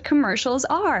 That's what commercials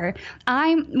are.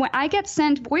 I get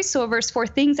sent voiceovers for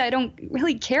things I don't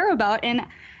really care about, and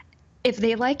if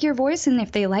they like your voice and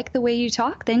if they like the way you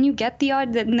talk, then you get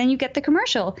the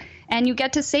commercial, and you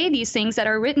get to say these things that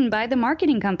are written by the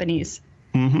marketing companies.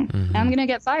 I'm going to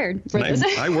get fired for this.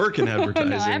 I work in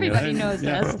advertising. No, everybody knows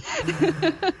this.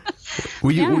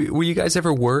 Were you guys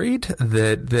ever worried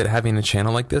that having a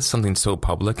channel like this, something so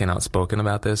public and outspoken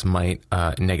about this, might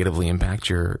negatively impact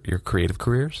your creative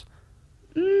careers?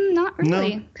 Not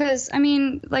really, because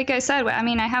like I said,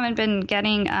 I haven't been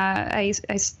getting. I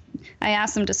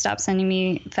asked them to stop sending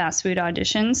me fast food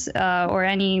auditions or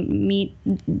any meat,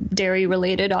 dairy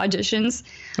related auditions.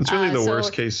 That's really the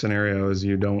worst case scenario is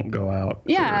you don't go out.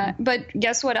 Yeah, but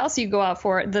guess what else you go out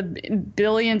for? The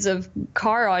billions of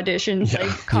car auditions.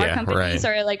 Like car companies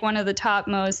are like one of the top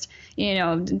most,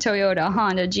 Toyota,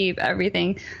 Honda, Jeep,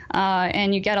 everything.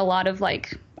 And you get a lot of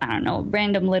like, I don't know,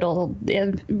 random little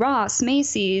Ross,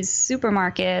 Macy's,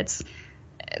 supermarkets.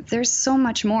 There's so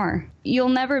much more. You'll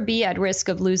never be at risk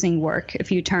of losing work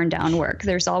if you turn down work.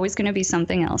 There's always going to be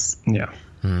something else. Yeah.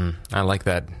 I like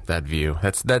that view.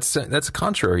 That's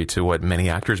contrary to what many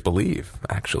actors believe,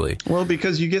 actually. Well,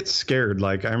 because you get scared.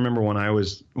 Like I remember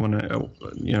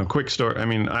quick story.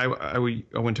 I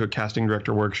went to a casting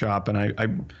director workshop,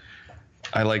 and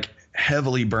I like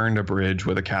heavily burned a bridge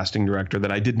with a casting director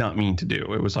that I did not mean to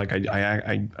do. It was like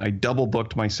I double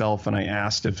booked myself, and I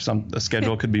asked if the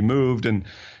schedule could be moved, and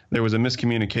there was a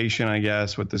miscommunication, I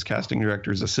guess, with this casting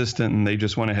director's assistant, and they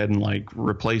just went ahead and like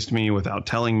replaced me without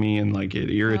telling me, and like it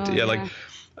irritated. Like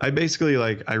I basically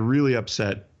I really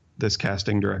upset this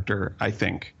casting director, I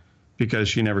think, because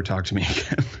she never talked to me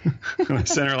again. I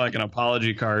sent her like an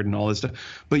apology card and all this stuff.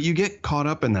 But you get caught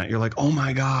up in that. You're like, oh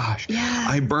my gosh,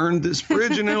 I burned this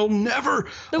bridge and I'll never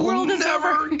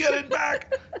get it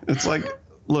back. It's like,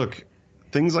 look,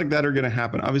 things like that are going to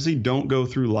happen. Obviously, don't go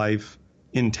through life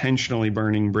intentionally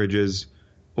burning bridges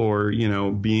or,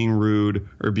 being rude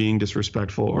or being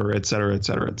disrespectful or et cetera, et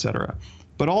cetera, et cetera.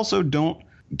 But also don't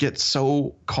get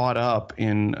so caught up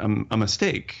in a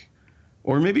mistake.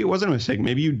 Or maybe it wasn't a mistake.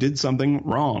 Maybe you did something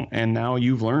wrong and now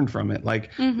you've learned from it. Like,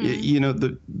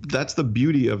 that's the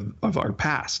beauty of our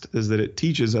past, is that it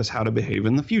teaches us how to behave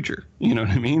in the future. You know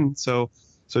what I mean? So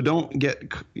don't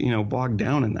get, bogged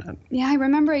down in that. Yeah, I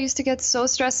remember I used to get so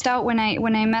stressed out when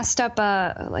I messed up.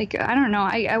 I don't know.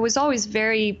 I was always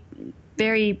very,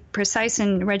 very precise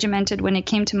and regimented when it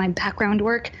came to my background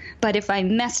work. But if I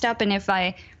messed up and if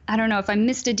I I don't know, if I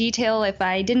missed a detail, if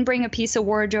I didn't bring a piece of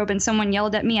wardrobe and someone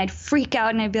yelled at me, I'd freak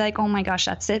out and I'd be like, oh my gosh,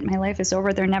 that's it. My life is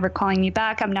over. They're never calling me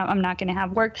back. I'm not going to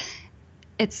have work.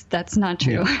 That's not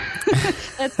true.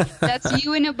 Yeah. that's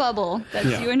you in a bubble.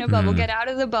 You in a bubble. Get out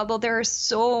of the bubble. There are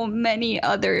so many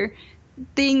other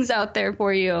things out there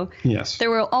for you. Yes.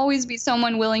 There will always be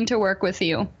someone willing to work with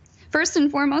you. First and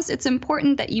foremost, it's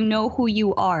important that you know who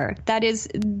you are. That is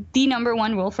the number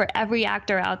one rule for every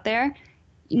actor out there.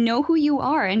 Know who you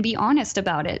are and be honest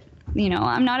about it. You know,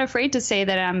 I'm not afraid to say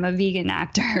that I'm a vegan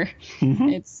actor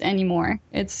anymore.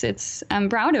 I'm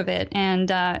proud of it.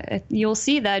 And you'll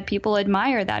see that people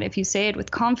admire that if you say it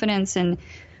with confidence and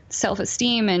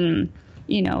self-esteem and,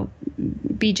 you know,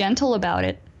 be gentle about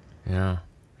it. Yeah.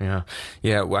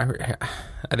 Well,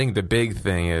 I think the big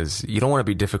thing is you don't want to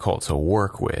be difficult to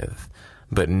work with,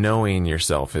 but knowing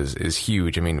yourself is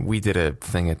huge. I mean, we did a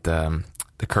thing at the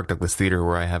Kirk Douglas Theater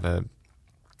where I have a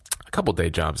couple day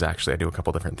jobs, actually. I do a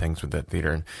couple different things with that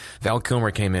theater. And Val Kilmer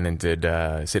came in and did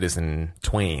Citizen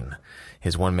Twain,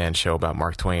 his one-man show about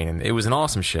Mark Twain. And it was an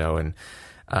awesome show. And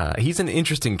he's an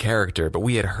interesting character, but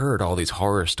we had heard all these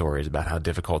horror stories about how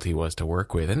difficult he was to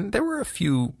work with. And there were a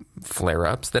few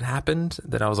flare-ups that happened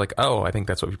that I was like, oh, I think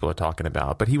that's what people are talking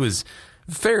about. But he was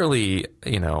fairly,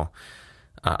 you know,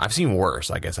 I've seen worse,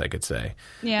 I guess I could say.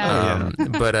 Yeah.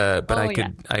 But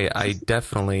I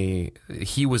definitely,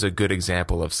 he was a good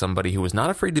example of somebody who was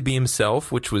not afraid to be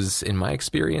himself, which was in my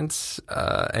experience.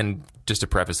 And just to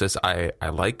preface this, I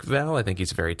like Val. I think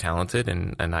he's very talented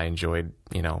and I enjoyed,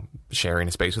 you know, sharing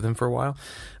a space with him for a while,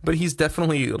 but he's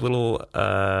definitely a little,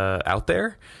 out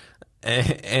there.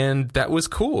 And that was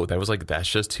cool. That was like, that's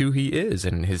just who he is.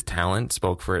 And his talent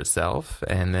spoke for itself.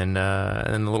 And then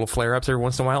the little flare-ups every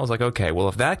once in a while, I was like, okay, well,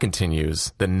 if that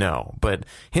continues, then no. But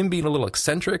him being a little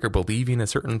eccentric or believing a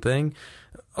certain thing,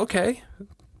 okay,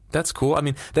 that's cool. I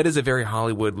mean, that is a very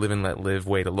Hollywood live and let live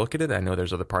way to look at it. I know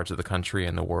there's other parts of the country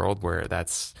and the world where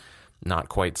that's not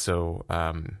quite so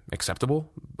acceptable.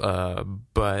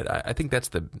 But I think it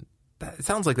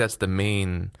sounds like that's the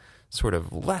main sort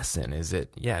of lesson, is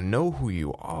it? Yeah, know who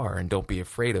you are and don't be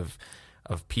afraid of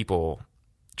people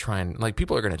trying, like,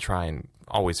 people are going to try and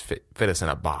always fit us in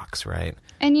a box, right?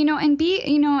 And, you know, and be,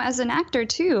 you know, as an actor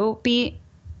too, be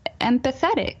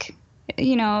empathetic.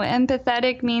 You know,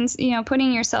 empathetic means, you know,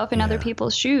 putting yourself in other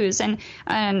people's shoes. And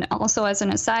also, as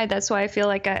an aside, that's why I feel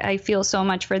like I feel so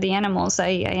much for the animals.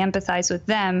 I empathize with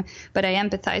them, but I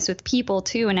empathize with people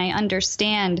too. And I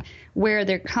understand where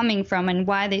they're coming from and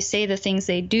why they say the things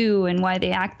they do and why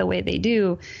they act the way they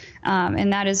do.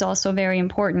 And that is also very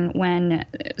important when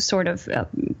sort of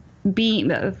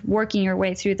working your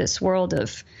way through this world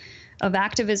of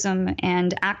activism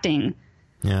and acting.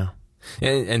 Yeah.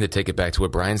 And to take it back to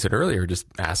what Brian said earlier, just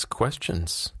ask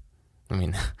questions. I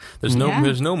mean, there's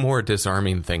no more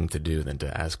disarming thing to do than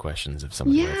to ask questions of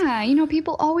somebody else. Yeah, you know,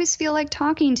 people always feel like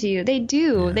talking to you. They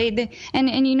do. Yeah.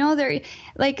 And you know, they're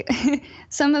like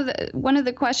one of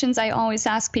the questions I always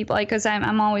ask people, like, because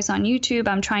I'm always on YouTube.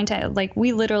 I'm trying to, like,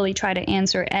 we literally try to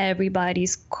answer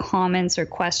everybody's comments or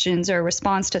questions or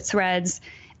response to threads,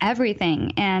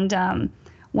 everything. And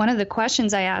one of the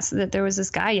questions I asked, that there was this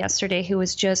guy yesterday who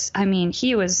was just, I mean,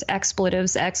 he was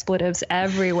expletives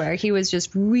everywhere. He was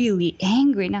just really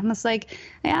angry. And I was like,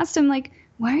 I asked him, like,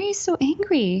 why are you so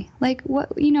angry? Like,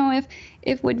 what, you know,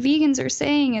 if what vegans are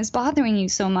saying is bothering you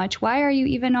so much, why are you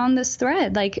even on this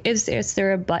thread? Like, is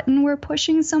there a button we're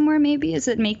pushing somewhere maybe? Is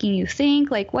it making you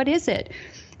think? Like, what is it?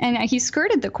 And he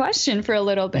skirted the question for a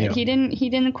little bit. Yeah. He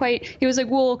didn't quite, he was like,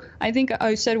 well, I think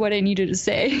I said what I needed to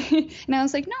say. And I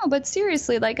was like, no, but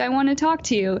seriously, like, I want to talk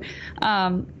to you.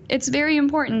 It's very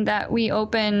important that we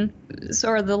open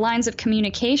sort of the lines of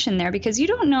communication there, because you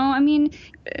don't know, I mean,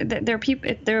 there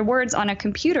are words on a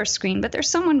computer screen, but there's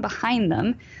someone behind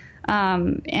them.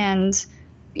 And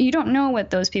you don't know what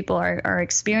those people are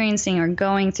experiencing or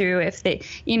going through, if they,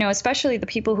 you know, especially the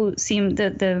people who seem,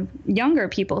 the younger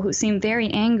people who seem very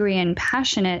angry and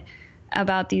passionate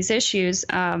about these issues.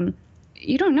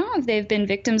 You don't know if they've been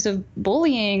victims of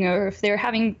bullying or if they're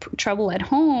having trouble at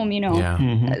home, you know. Yeah.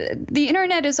 Mm-hmm. The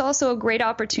internet is also a great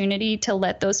opportunity to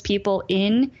let those people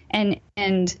in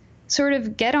and sort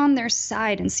of get on their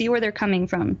side and see where they're coming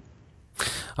from.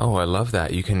 Oh, I love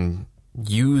that. You can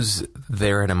use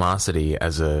their animosity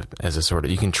as a sort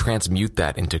of, you can transmute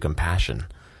that into compassion.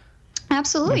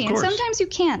 Absolutely. And sometimes you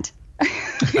can't.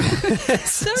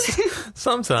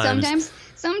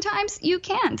 Sometimes you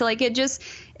can't. Like, it just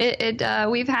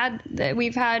we've had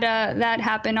that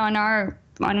happen on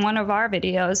one of our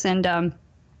videos, and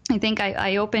I think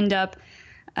I opened up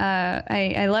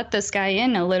I let this guy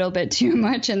in a little bit too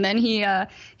much, and then he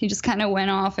just kind of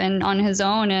went off and on his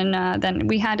own, and then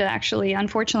we had to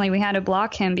unfortunately we had to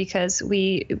block him because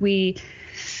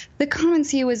the comments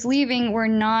he was leaving were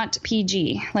not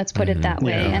PG, let's put it that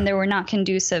way, and they were not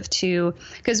conducive to,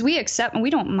 because we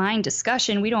don't mind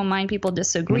discussion, we don't mind people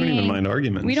disagreeing, we don't even mind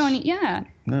arguments,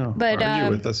 no, but argue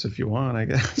with us if you want, I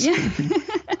guess.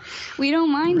 We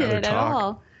don't mind it at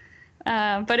all.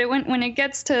 But when it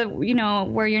gets to,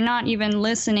 where you're not even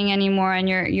listening anymore and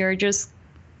you're just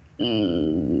what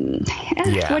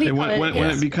do you call it? When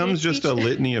it becomes just a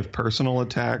litany of personal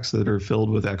attacks that are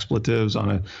filled with expletives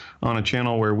on a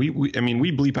channel where we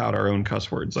bleep out our own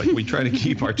cuss words. Like, we try to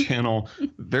keep our channel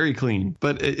very clean.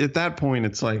 But at that point,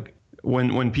 it's like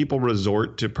when people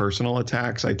resort to personal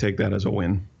attacks, I take that as a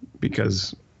win,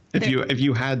 because if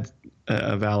you had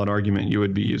a valid argument, you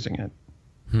would be using it.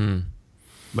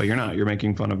 But you're not. You're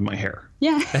making fun of my hair.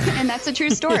 Yeah, and that's a true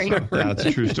story. That's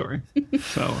a true story.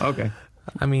 So, okay.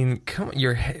 I mean, come on,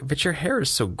 but your hair is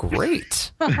so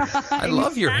great. I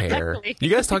love your hair. You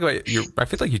guys talk about I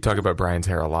feel like you talk about Brian's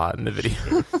hair a lot in the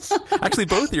videos. Actually,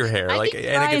 both your hair. I think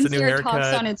Anna gets a new haircut.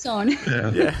 Talks on its own.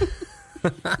 Yeah.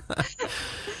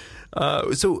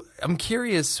 So I'm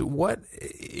curious,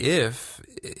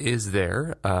 is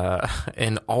there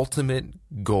an ultimate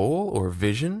goal or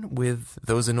vision with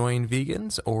those annoying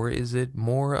vegans, or is it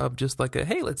more of just like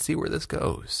hey, let's see where this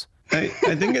goes? I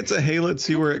think it's a hey, let's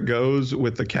see where it goes,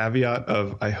 with the caveat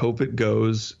of I hope it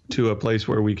goes to a place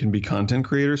where we can be content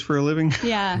creators for a living.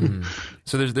 Yeah.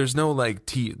 So there's no like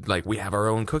we have our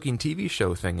own cooking TV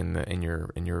show thing on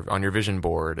your vision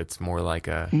board. It's more like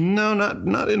a no,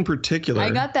 not in particular. I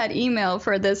got that email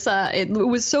for this. It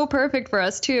was so perfect for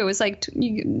us too. It was like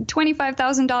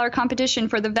 $25,000 competition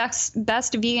for the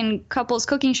best vegan couples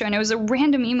cooking show, and it was a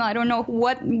random email. I don't know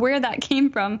where that came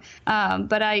from,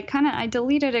 but I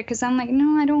deleted it because I'm like,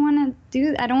 no, I don't want to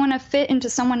do that. I don't want to fit into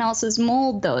someone else's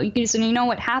mold though. So you know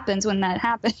what happens when that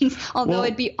happens. Although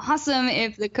it'd be awesome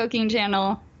if the cooking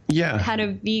channel had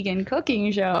a vegan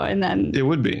cooking show, and then it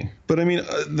would be. But I mean,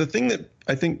 the thing that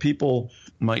I think people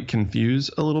might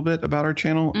confuse a little bit about our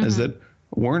channel is that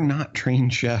we're not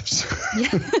trained chefs.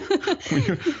 Yeah.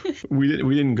 we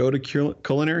didn't go to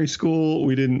culinary school.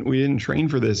 We didn't train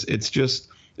for this.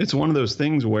 It's one of those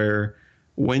things where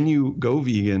when you go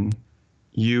vegan,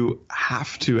 you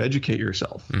have to educate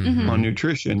yourself on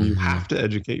nutrition. You have to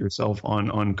educate yourself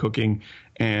on cooking.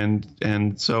 And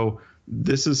so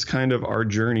this is kind of our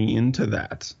journey into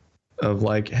that, of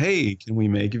like, hey, can we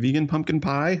make a vegan pumpkin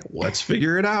pie? Let's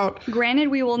figure it out. Granted,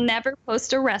 we will never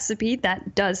post a recipe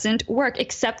that doesn't work,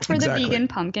 except for the vegan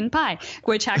pumpkin pie,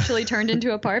 which actually turned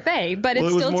into a parfait. But it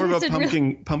was more of a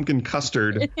pumpkin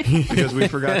custard because we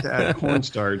forgot to add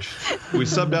cornstarch. We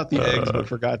subbed out the eggs, but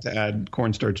forgot to add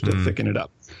cornstarch to thicken it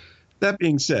up. That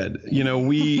being said,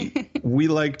 we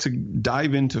like to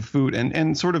dive into food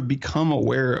and sort of become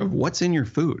aware of what's in your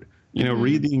food.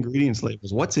 Read the ingredients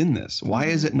labels. What's in this? Why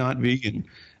is it not vegan?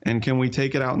 And can we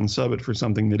take it out and sub it for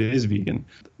something that is vegan?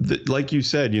 Like you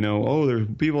said, there's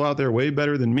people out there way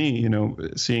better than me,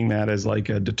 seeing that as like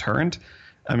a deterrent.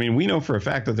 I mean, we know for a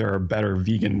fact that there are better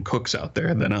vegan cooks out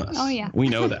there than us. Oh, yeah. We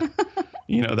know that.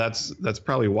 That's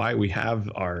probably why we have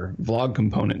our vlog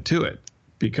component to it,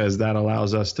 because that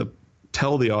allows us to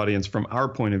tell the audience from our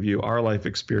point of view, our life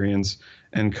experience,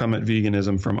 and come at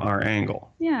veganism from our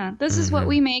angle. Yeah, this is what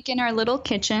we make in our little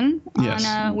kitchen on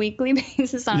a weekly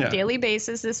basis, on a daily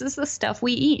basis. This is the stuff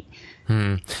we eat.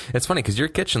 It's funny because your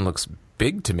kitchen looks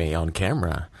big to me on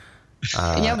camera.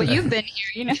 Yeah, but you've been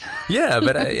here, Yeah,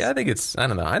 but I think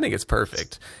it's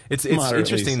perfect. It's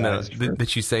interesting though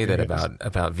that you say that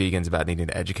about vegans, about needing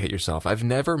to educate yourself. I've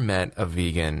never met a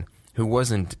vegan who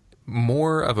wasn't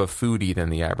more of a foodie than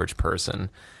the average person.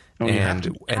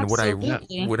 And what I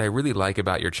really like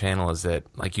about your channel is that,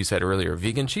 like you said earlier,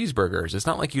 vegan cheeseburgers. It's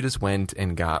not like you just went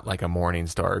and got like a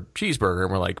Morningstar cheeseburger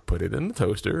and we're like, put it in the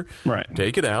toaster,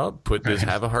 take it out,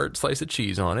 have a hard slice of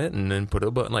cheese on it, and then put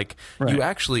a button. Like you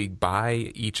actually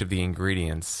buy each of the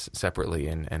ingredients separately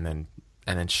and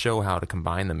then show how to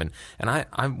combine them. And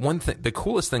I one thing, the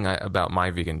coolest thing about my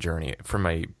vegan journey from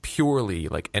a purely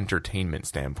like entertainment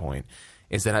standpoint,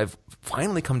 is that I've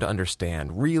finally come to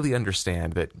really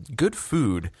understand that good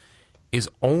food is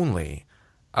only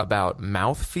about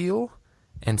mouthfeel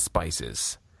and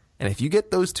spices. And if you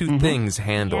get those two things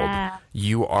handled,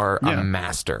 you are a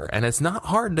master. And it's not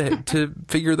hard to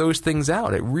figure those things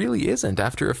out. It really isn't.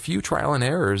 After a few trial and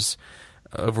errors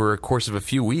over a course of a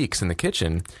few weeks in the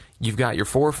kitchen, you've got your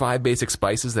 4 or 5 basic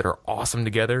spices that are awesome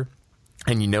together.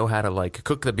 And you know how to like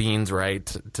cook the beans right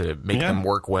to make them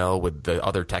work well with the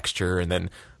other texture, and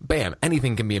then bam,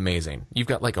 anything can be amazing. You've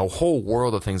got like a whole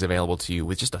world of things available to you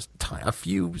with just a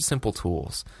few simple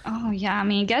tools. Oh, yeah. I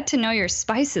mean, get to know your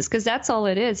spices, because that's all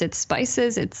it is. It's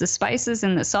spices. It's the spices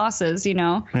and the sauces, you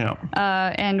know. Yeah.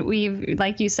 And we've,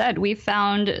 like you said, we've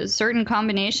found certain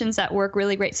combinations that work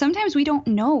really great. Sometimes we don't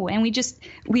know, and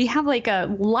we have like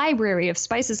a library of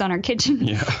spices on our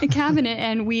kitchen cabinet,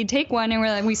 and we take one and we're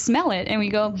like, we smell it and we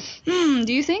go,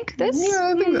 do you think this?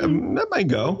 Yeah, I think that might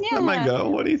go. Yeah. That might go.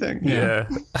 What do you think? Yeah.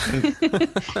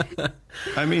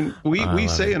 I mean, we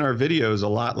say in our videos a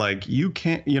lot, like, you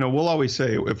can't, you know, we'll always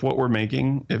say if what we're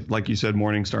making, if, like you said,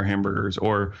 Morningstar hamburgers,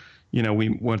 or, you know, we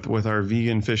went with our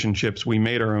vegan fish and chips, we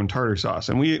made our own tartar sauce,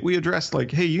 and we addressed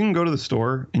like, hey, you can go to the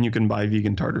store and you can buy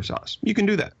vegan tartar sauce. You can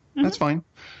do that. That's fine.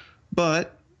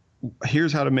 But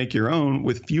here's how to make your own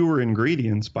with fewer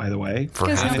ingredients, by the way.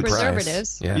 Because no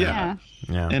preservatives. Yeah.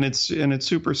 And it's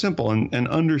super simple, and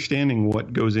understanding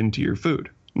what goes into your food,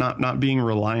 not being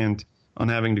reliant on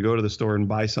having to go to the store and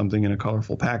buy something in a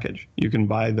colorful package. You can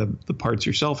buy the parts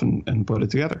yourself and put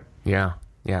it together. Yeah.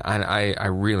 Yeah. And I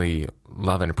really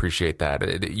love and appreciate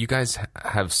that. You guys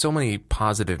have so many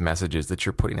positive messages that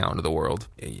you're putting out into the world.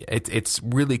 It's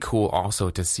really cool also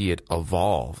to see it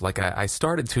evolve. Like I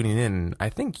started tuning in, I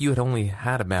think you had only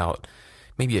had about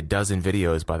maybe a dozen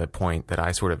videos by the point that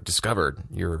I sort of discovered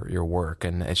your work.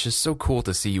 And it's just so cool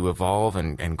to see you evolve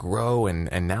and grow.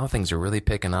 And now things are really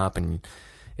picking up, and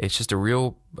it's just a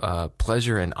real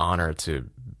pleasure and honor to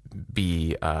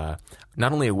be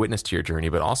not only a witness to your journey,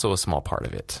 but also a small part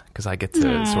of it, because I get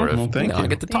to sort of, I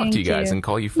get to talk to you guys and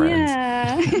call you friends.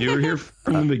 Yeah. You were here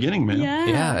from the beginning, man.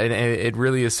 Yeah, and it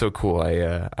really is so cool.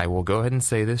 I will go ahead and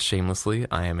say this shamelessly.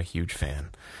 I am a huge fan.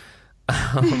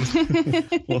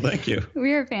 Well, thank you.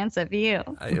 We're fans of you.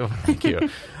 Thank you.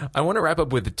 I want to wrap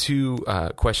up with two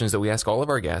questions that we ask all of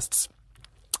our guests.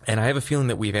 And I have a feeling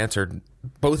that we've answered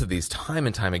both of these time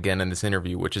and time again in this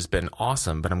interview, which has been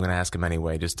awesome, but I'm going to ask them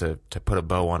anyway, just to put a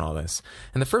bow on all this.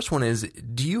 And the first one is,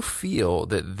 do you feel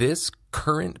that this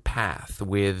current path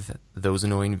with Those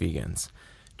Annoying Vegans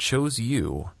chose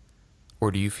you, or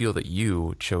do you feel that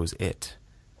you chose it?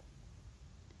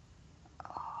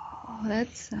 Oh,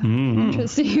 that's an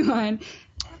interesting one.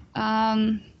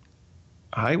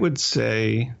 I would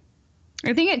say,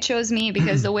 I think it chose me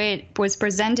because the way it was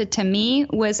presented to me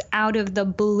was out of the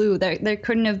blue. There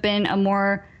couldn't have been a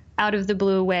more out of the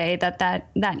blue way that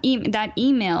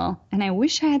email, and I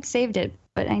wish I had saved it,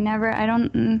 but I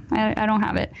don't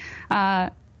have it.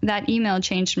 That email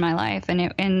changed my life,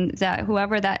 and that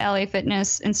whoever that LA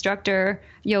Fitness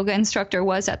yoga instructor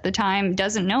was at the time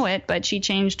doesn't know it, but she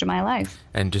changed my life.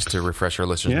 And just to refresh our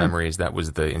listeners' memories, that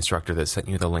was the instructor that sent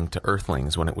you the link to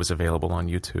Earthlings when it was available on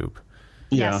YouTube.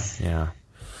 Yes. Yeah.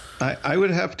 I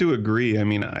would have to agree. I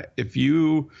mean, if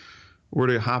you were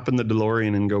to hop in the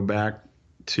DeLorean and go back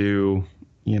to,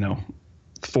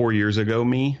 4 years ago,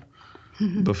 me,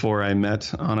 before I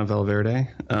met Ana Valverde,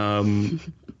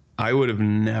 I would have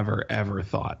never, ever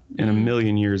thought in a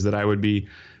million years that I would be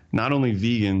not only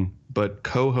vegan, but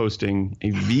co-hosting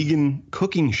a vegan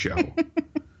cooking show.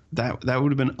 That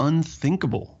would have been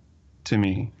unthinkable to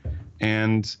me.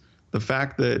 And the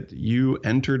fact that you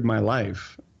entered my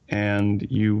life and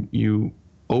you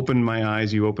opened my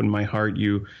eyes, you opened my heart,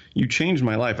 you changed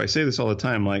my life. I say this all the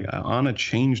time, like, Ana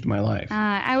changed my life.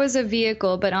 I was a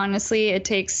vehicle, but honestly, it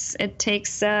takes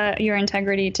your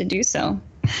integrity to do so.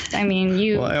 I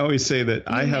mean, Well, I always say that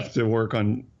I have to work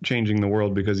on changing the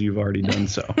world because you've already done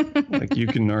so. Like, you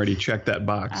can already check that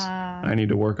box. I need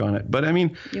to work on it. But I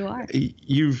mean, you are.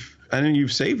 You've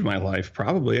saved my life,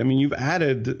 probably. I mean, you've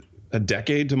added a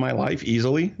decade to my life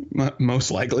easily,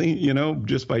 most likely,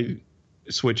 just by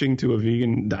switching to a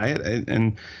vegan diet,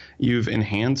 and you've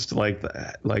enhanced like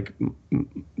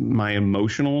my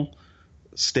emotional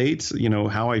states,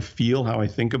 how I feel, how I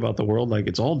think about the world. Like,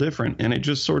 it's all different, and it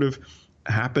just sort of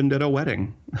happened at a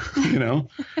wedding.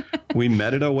 We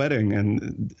met at a wedding,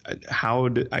 and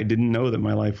I didn't know that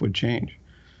my life would change.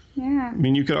 Yeah. I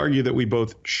mean, you could argue that we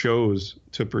both chose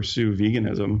to pursue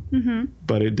veganism,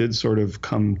 but it did sort of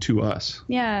come to us.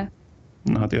 Yeah.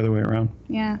 Not the other way around.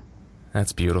 Yeah.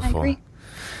 That's beautiful. I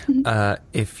agree.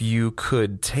 If you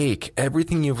could take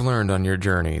everything you've learned on your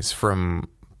journeys from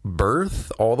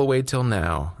birth all the way till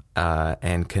now,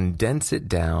 and condense it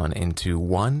down into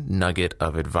one nugget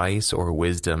of advice or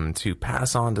wisdom to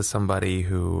pass on to somebody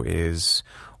who is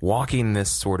walking this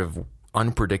sort of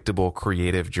unpredictable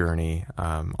creative journey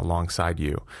alongside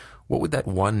you, what would that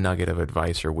one nugget of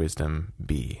advice or wisdom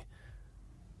be?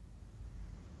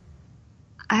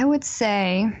 I would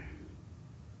say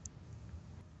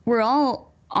we're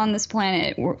all on this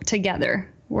planet together.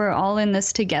 We're all in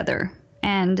this together.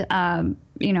 And,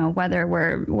 whether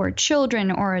we're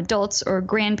children or adults or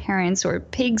grandparents or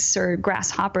pigs or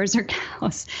grasshoppers or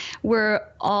cows, we're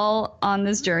all on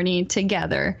this journey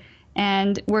together,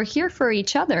 and we're here for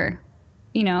each other.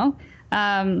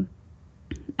 I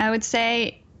would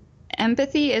say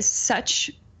empathy is such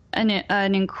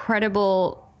an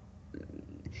incredible,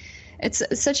 it's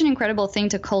such an incredible thing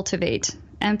to cultivate,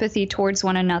 empathy towards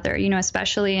one another,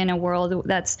 especially in a world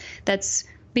that's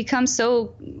become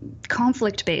so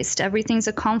conflict based. Everything's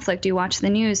a conflict. You watch the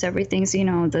news, everything's,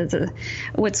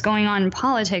 what's going on in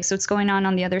politics, what's going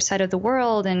on the other side of the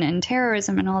world, and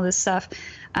terrorism and all this stuff.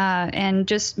 And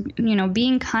just,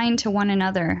 being kind to one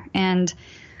another, and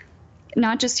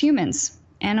not just humans,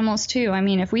 animals too. I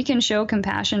mean, if we can show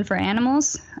compassion for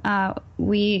animals,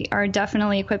 we are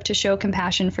definitely equipped to show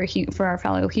compassion for our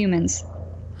fellow humans.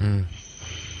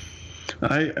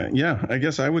 I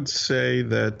guess I would say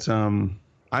that,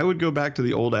 I would go back to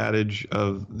the old adage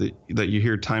that you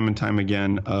hear time and time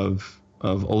again of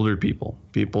older people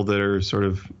that are sort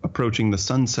of approaching the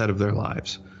sunset of their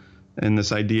lives. And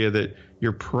this idea that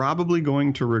you're probably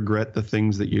going to regret the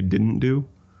things that you didn't do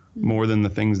more than the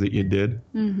things that you did.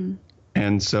 Mm-hmm.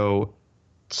 And so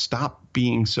stop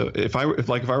being so, if I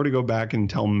were to go back and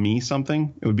tell me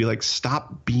something, it would be like,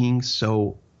 stop being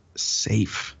so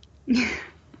safe.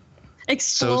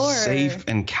 Explore. So safe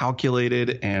and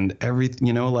calculated and everything,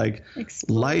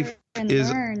 Explore life is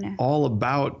learn. All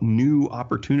about new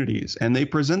opportunities, and they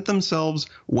present themselves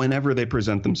whenever they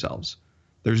present themselves.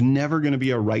 There's never going to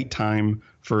be a right time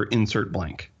for insert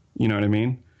blank. You know what I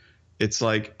mean? It's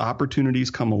like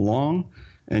opportunities come along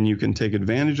and you can take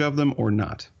advantage of them or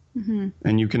not. Mm-hmm.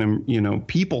 And you can,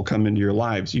 people come into your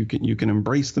lives. You can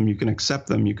embrace them. You can accept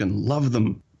them. You can love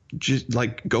them. Just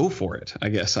go for it, I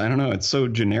guess. I don't know. It's so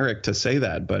generic to say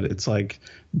that, but it's like,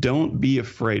 don't be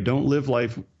afraid. Don't live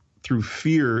life through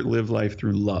fear. Live life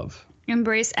through love.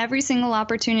 Embrace every single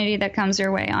opportunity that comes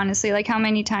your way. Honestly, how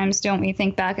many times don't we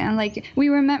think back and we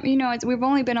remember, we've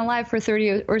only been alive for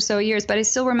 30 or so years, but I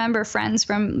still remember friends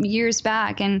from years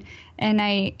back, and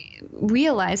I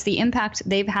realize the impact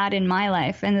they've had in my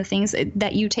life, and the things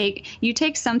that you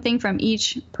take something from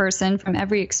each person, from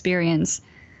every experience.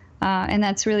 And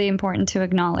that's really important to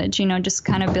acknowledge, just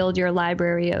kind of build your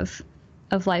library of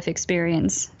life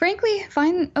experience. Frankly,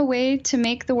 find a way to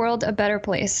make the world a better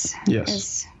place.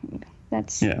 Yes.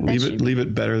 Leave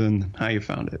it better than how you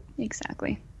found it.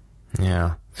 Exactly.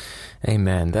 Yeah.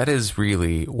 Amen. That is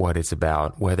really what it's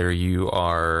about, whether you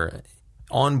are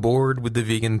on board with the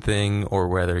vegan thing or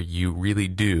whether you really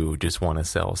do just want to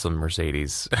sell some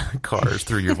Mercedes cars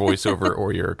through your voiceover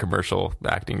or your commercial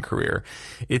acting career.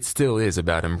 It still is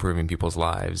about improving people's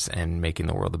lives and making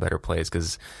the world a better place,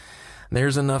 because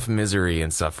there's enough misery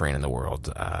and suffering in the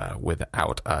world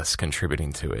without us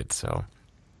contributing to it. So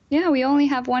yeah, we only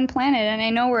have one planet, and I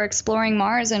know we're exploring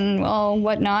Mars and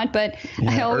whatnot, but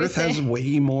I always Earth has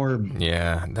way more.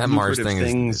 Yeah, that Mars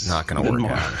thing is not going to work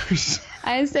out.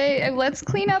 I say, let's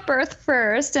clean up Earth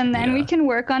first, and then we can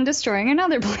work on destroying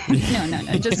another planet.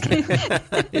 No, just kidding.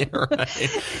 You're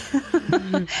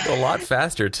right. A lot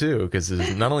faster too, because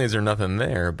not only is there nothing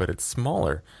there, but it's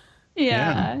smaller.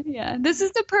 Yeah. This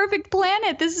is the perfect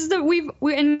planet. This is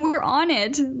we're on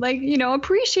it.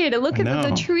 Appreciate it. Look at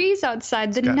the trees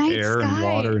outside, the night air sky. And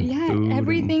water and food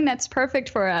everything that's perfect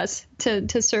for us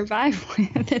to survive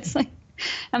with. It's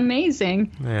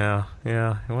amazing. Yeah.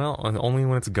 Well, only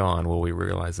when it's gone will we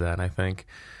realize that, I think.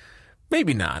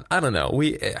 Maybe not. I don't know.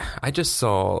 I just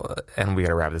saw, and we got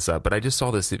to wrap this up, but I just saw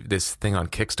this thing on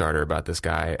Kickstarter about this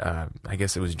guy. I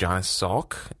guess it was Jonas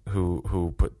Salk,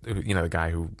 who put, the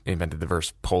guy who invented the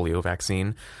first polio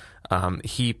vaccine.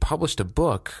 He published a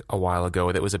book a while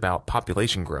ago that was about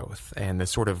population growth and the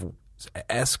sort of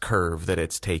S curve that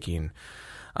it's taking.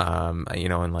 And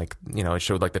it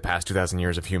showed the past 2,000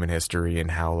 years of human history and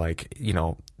how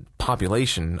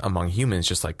population among humans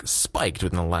just spiked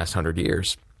within the last 100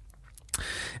 years.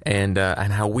 And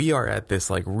how we are at this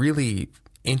really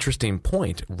interesting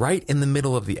point right in the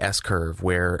middle of the S curve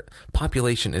where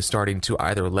population is starting to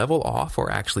either level off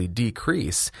or actually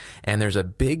decrease. And there's a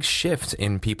big shift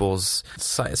in people's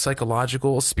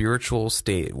psychological, spiritual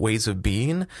ways of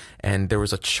being. And there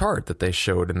was a chart that they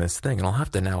showed in this thing. And I'll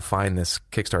have to now find this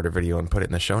Kickstarter video and put it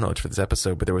in the show notes for this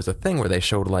episode. But there was a thing where they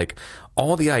showed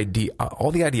all the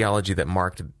ideology that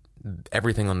marked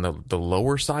everything on the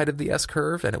lower side of the S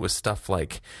curve, and it was stuff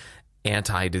like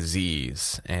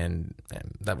anti-disease, and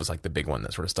that was the big one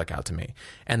that sort of stuck out to me.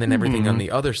 And then everything on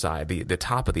the other side, the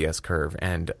top of the S curve,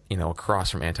 and across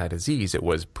from anti-disease, it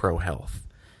was pro-health.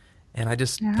 And I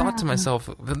just thought to myself,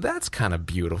 that's kind of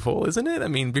beautiful, isn't it? I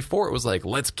mean, before it was like,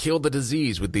 let's kill the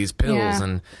disease with these pills.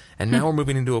 And now we're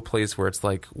moving into a place where it's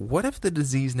like, what if the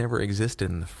disease never existed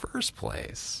in the first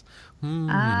place?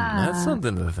 That's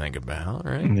something to think about,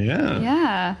 right?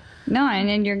 Yeah. No,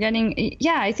 and you're getting,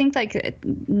 I think like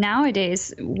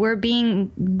nowadays we're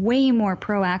being way more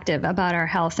proactive about our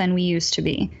health than we used to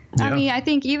be. Yeah. I mean, I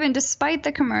think even despite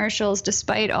the commercials,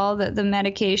 despite all the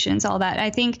medications, all that, I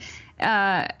think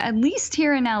at least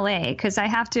here in LA, because I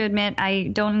have to admit,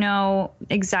 I don't know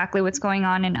exactly what's going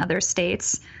on in other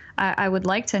states. I would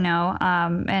like to know.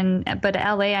 But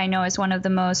LA, I know, is one of the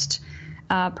most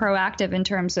proactive in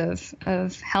terms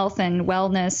of health and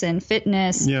wellness and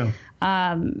fitness. Yeah.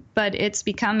 But it's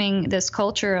becoming this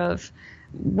culture of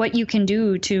what you can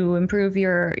do to improve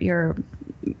your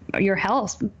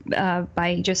health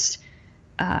by just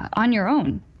on your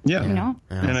own. Yeah. You know?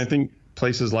 Yeah. And I think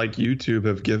places like YouTube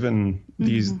have given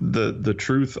these the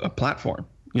truth a platform.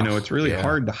 You know, it's really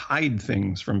hard to hide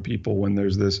things from people when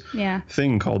there's this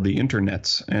thing called the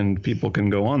internets, and people can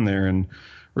go on there and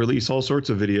release all sorts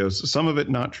of videos. Some of it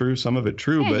not true, some of it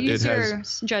true, but use it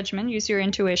has your judgment, use your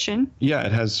intuition. Yeah,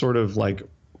 it has sort of like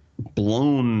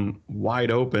blown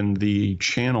wide open the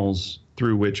channels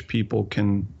through which people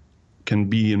can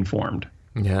be informed.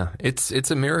 Yeah, it's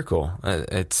a miracle.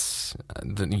 It's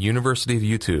the University of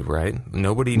YouTube, right?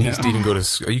 Nobody needs to even go to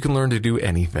school. You can learn to do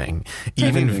anything.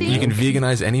 Even you can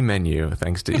veganize any menu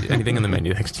thanks to anything in the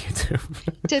menu thanks to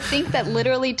YouTube. To think that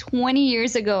literally 20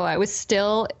 years ago, I was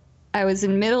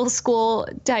in middle school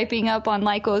typing up on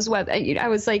Lyco's web. I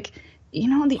was like,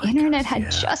 the internet had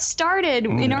just started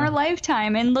in our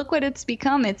lifetime, and look what it's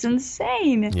become. It's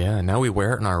insane. Yeah, now we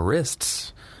wear it on our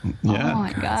wrists. Yeah. Oh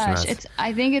my gosh.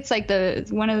 I think it's like the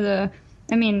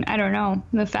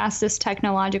fastest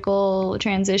technological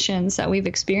transitions that we've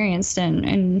experienced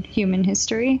in human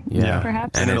history. Yeah.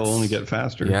 Perhaps. And it'll only get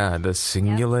faster. Yeah, the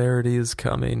singularity is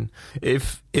coming.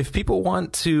 If people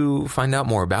want to find out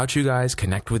more about you guys,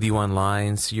 connect with you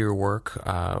online, see your work,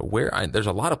 there's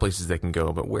a lot of places they can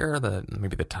go, but where are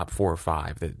maybe the top 4 or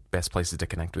 5 the best places to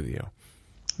connect with you?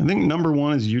 I think number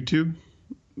 1 is YouTube.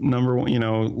 Number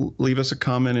 1, leave us a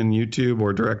comment in YouTube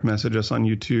or direct message us on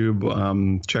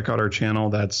YouTube. Check out our channel.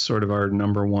 That's sort of our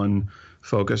number 1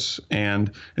 focus.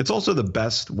 And it's also the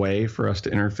best way for us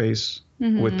to interface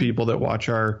with people that watch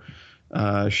our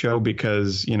show,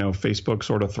 because, Facebook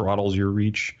sort of throttles your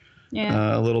reach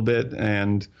a little bit.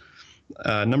 And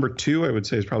number 2, I would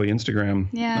say, is probably Instagram.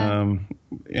 Yeah.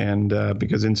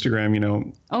 Because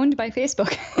Instagram, owned by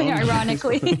Facebook,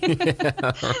 ironically.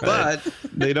 But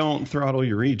they don't throttle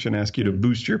your reach and ask you to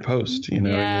boost your post. It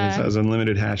has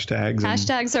unlimited hashtags.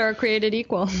 Hashtags are created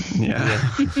equal. Yeah.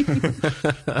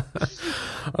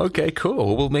 Okay,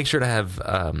 cool. We'll make sure to have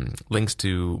links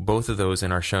to both of those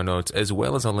in our show notes, as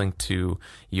well as a link to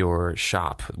your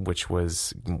shop, which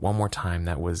was, one more time,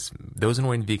 that was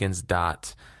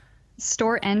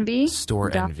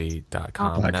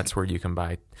StoreEnvy.com. And that's where you can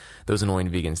buy Those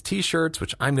Annoying Vegans t-shirts,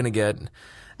 which I'm going to get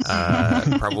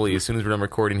probably as soon as we're done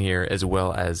recording here, as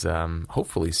well as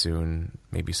hopefully soon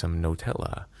maybe some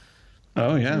Nutella.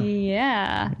 Oh yeah.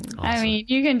 Yeah. Awesome. I mean,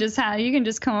 you can just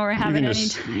come over and have it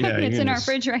anytime. Yeah, it's in our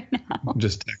fridge right now. You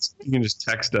can just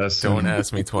text us. Don't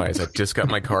ask me twice. I just got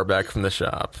my car back from the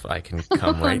shop. I can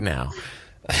come right now.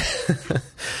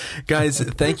 Guys,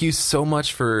 thank you so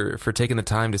much for taking the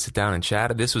time to sit down and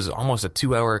chat. This was almost a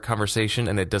 2-hour conversation,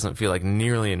 and it doesn't feel like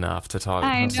nearly enough to talk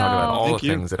about all the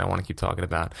things that I want to keep talking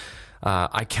about.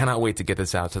 I cannot wait to get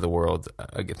this out to the world.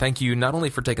 Thank you not only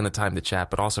for taking the time to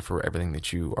chat, but also for everything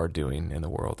that you are doing in the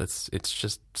world. It's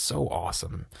just so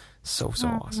awesome. So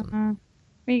awesome.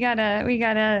 We gotta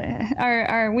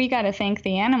thank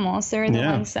the animals. They're the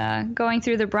ones going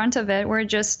through the brunt of it. We're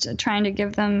just trying to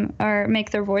give them or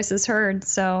make their voices heard.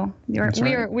 So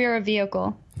we're a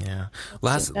vehicle. Yeah.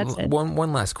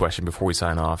 One last question before we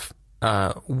sign off.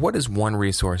 What is one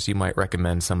resource you might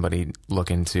recommend somebody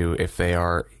look into if they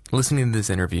are listening to this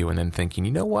interview and then thinking,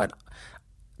 you know what,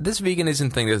 this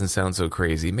veganism thing doesn't sound so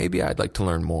crazy. Maybe I'd like to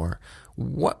learn more.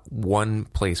 What one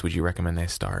place would you recommend they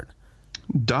start?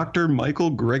 Dr.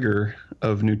 Michael Greger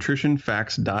of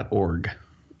nutritionfacts.org.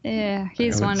 Yeah,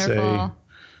 he's wonderful.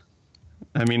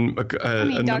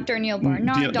 Dr. Neil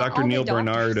Barnard. Dr. Neil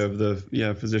Barnard of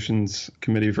the Physicians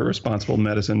Committee for Responsible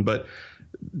Medicine. But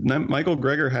Michael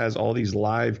Greger has all these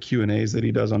live Q&As that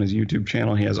he does on his YouTube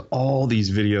channel. He has all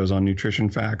these videos on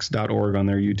nutritionfacts.org on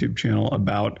their YouTube channel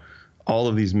about all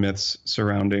of these myths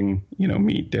surrounding,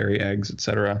 meat, dairy, eggs,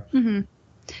 etc. Mm-hmm.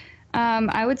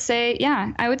 I would say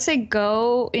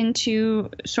go into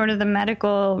sort of the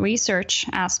medical research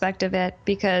aspect of it,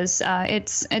 because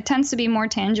it tends to be more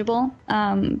tangible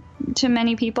to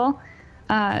many people.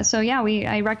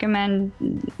 I recommend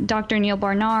Dr. Neil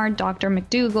Barnard, Dr.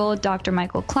 McDougall, Dr.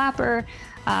 Michael Clapper.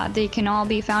 They can all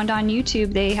be found on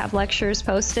YouTube. They have lectures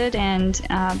posted, and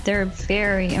they're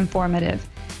very informative,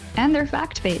 and they're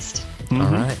fact-based. Mm-hmm.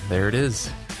 All right, there it is.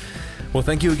 Well,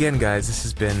 thank you again, guys. This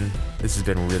has been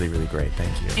really, really great.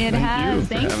 Thank you.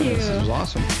 Thank you. This was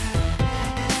awesome.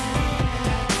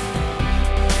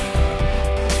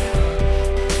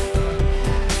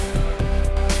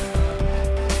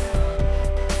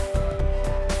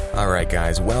 All right,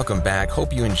 guys, welcome back.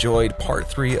 Hope you enjoyed part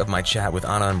 3 of my chat with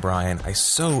Anna and Brian. I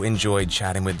so enjoyed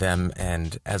chatting with them,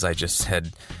 and as I just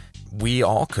said, we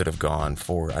all could have gone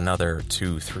for another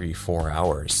 2, 3, 4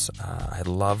 hours. I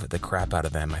love the crap out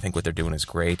of them. I think what they're doing is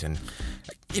great, and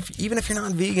even if you're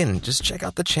not vegan, just check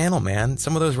out the channel, man.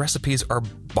 Some of those recipes are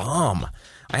bomb.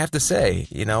 I have to say,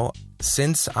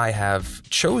 since I have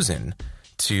chosen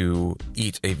to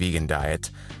eat a vegan diet,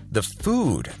 the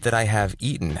food that I have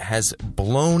eaten has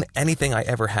blown anything I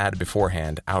ever had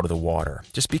beforehand out of the water.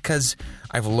 Just because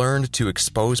I've learned to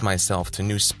expose myself to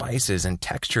new spices and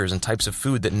textures and types of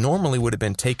food that normally would have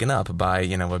been taken up by,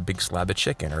 a big slab of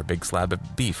chicken or a big slab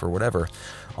of beef or whatever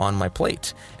on my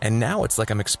plate. And now it's like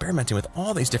I'm experimenting with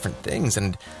all these different things,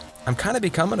 and I'm kind of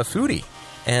becoming a foodie.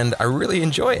 And I really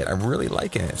enjoy it. I'm really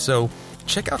liking it. So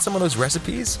check out some of those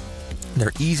recipes.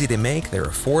 They're easy to make, they're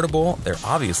affordable, they're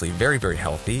obviously very, very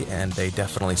healthy, and they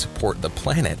definitely support the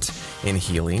planet in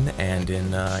healing and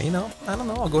in, I don't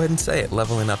know, I'll go ahead and say it,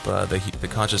 leveling up the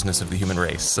consciousness of the human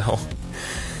race. So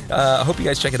I hope you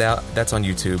guys check it out. That's on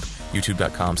YouTube,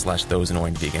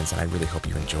 youtube.com/thoseannoyingvegans, and I really hope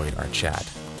you enjoyed our chat.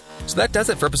 So that does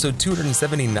it for episode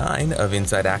 279 of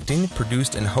Inside Acting,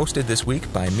 produced and hosted this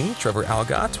week by me, Trevor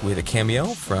Algatt, with a cameo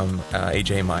from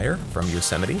AJ Meyer from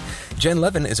Yosemite. Jen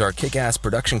Levin is our kick-ass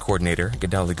production coordinator.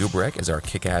 Gadali Gubrek is our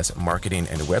kick-ass marketing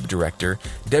and web director.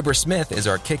 Deborah Smith is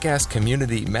our kick-ass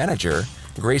community manager.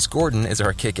 Grace Gordon is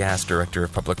our kick-ass director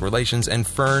of public relations, and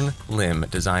Fern Lim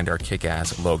designed our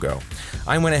kick-ass logo.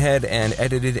 I went ahead and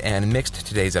edited and mixed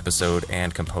today's episode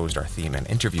and composed our theme and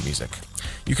interview music.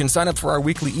 You can sign up for our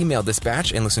weekly email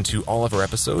dispatch and listen to all of our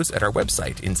episodes at our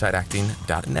website,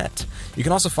 insideacting.net. You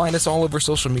can also find us all over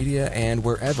social media and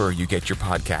wherever you get your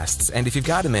podcasts. And if you've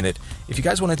got a minute, if you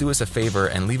guys want to do us a favor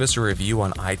and leave us a review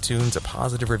on iTunes, a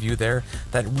positive review there,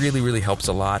 that really, really helps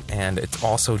a lot. And it's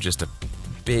also just a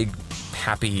big,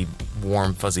 happy,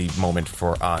 warm, fuzzy moment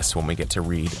for us when we get to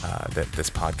read that this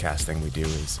podcast thing we do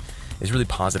is really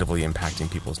positively impacting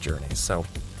people's journeys. So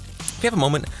if you have a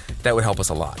moment, that would help us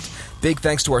a lot. Big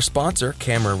thanks to our sponsor,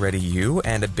 Camera Ready You,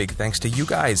 and a big thanks to you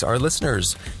guys, our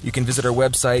listeners. You can visit our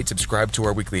website, subscribe to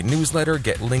our weekly newsletter,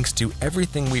 get links to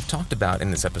everything we've talked about in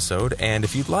this episode, and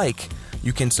if you'd like,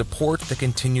 you can support the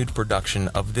continued production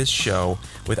of this show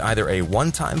with either a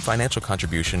one-time financial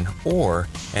contribution or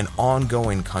an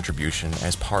ongoing contribution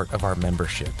as part of our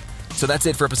membership. So that's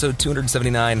it for episode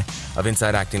 279 of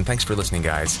Inside Acting. Thanks for listening,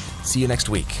 guys. See you next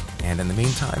week. And in the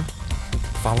meantime,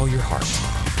 follow your heart.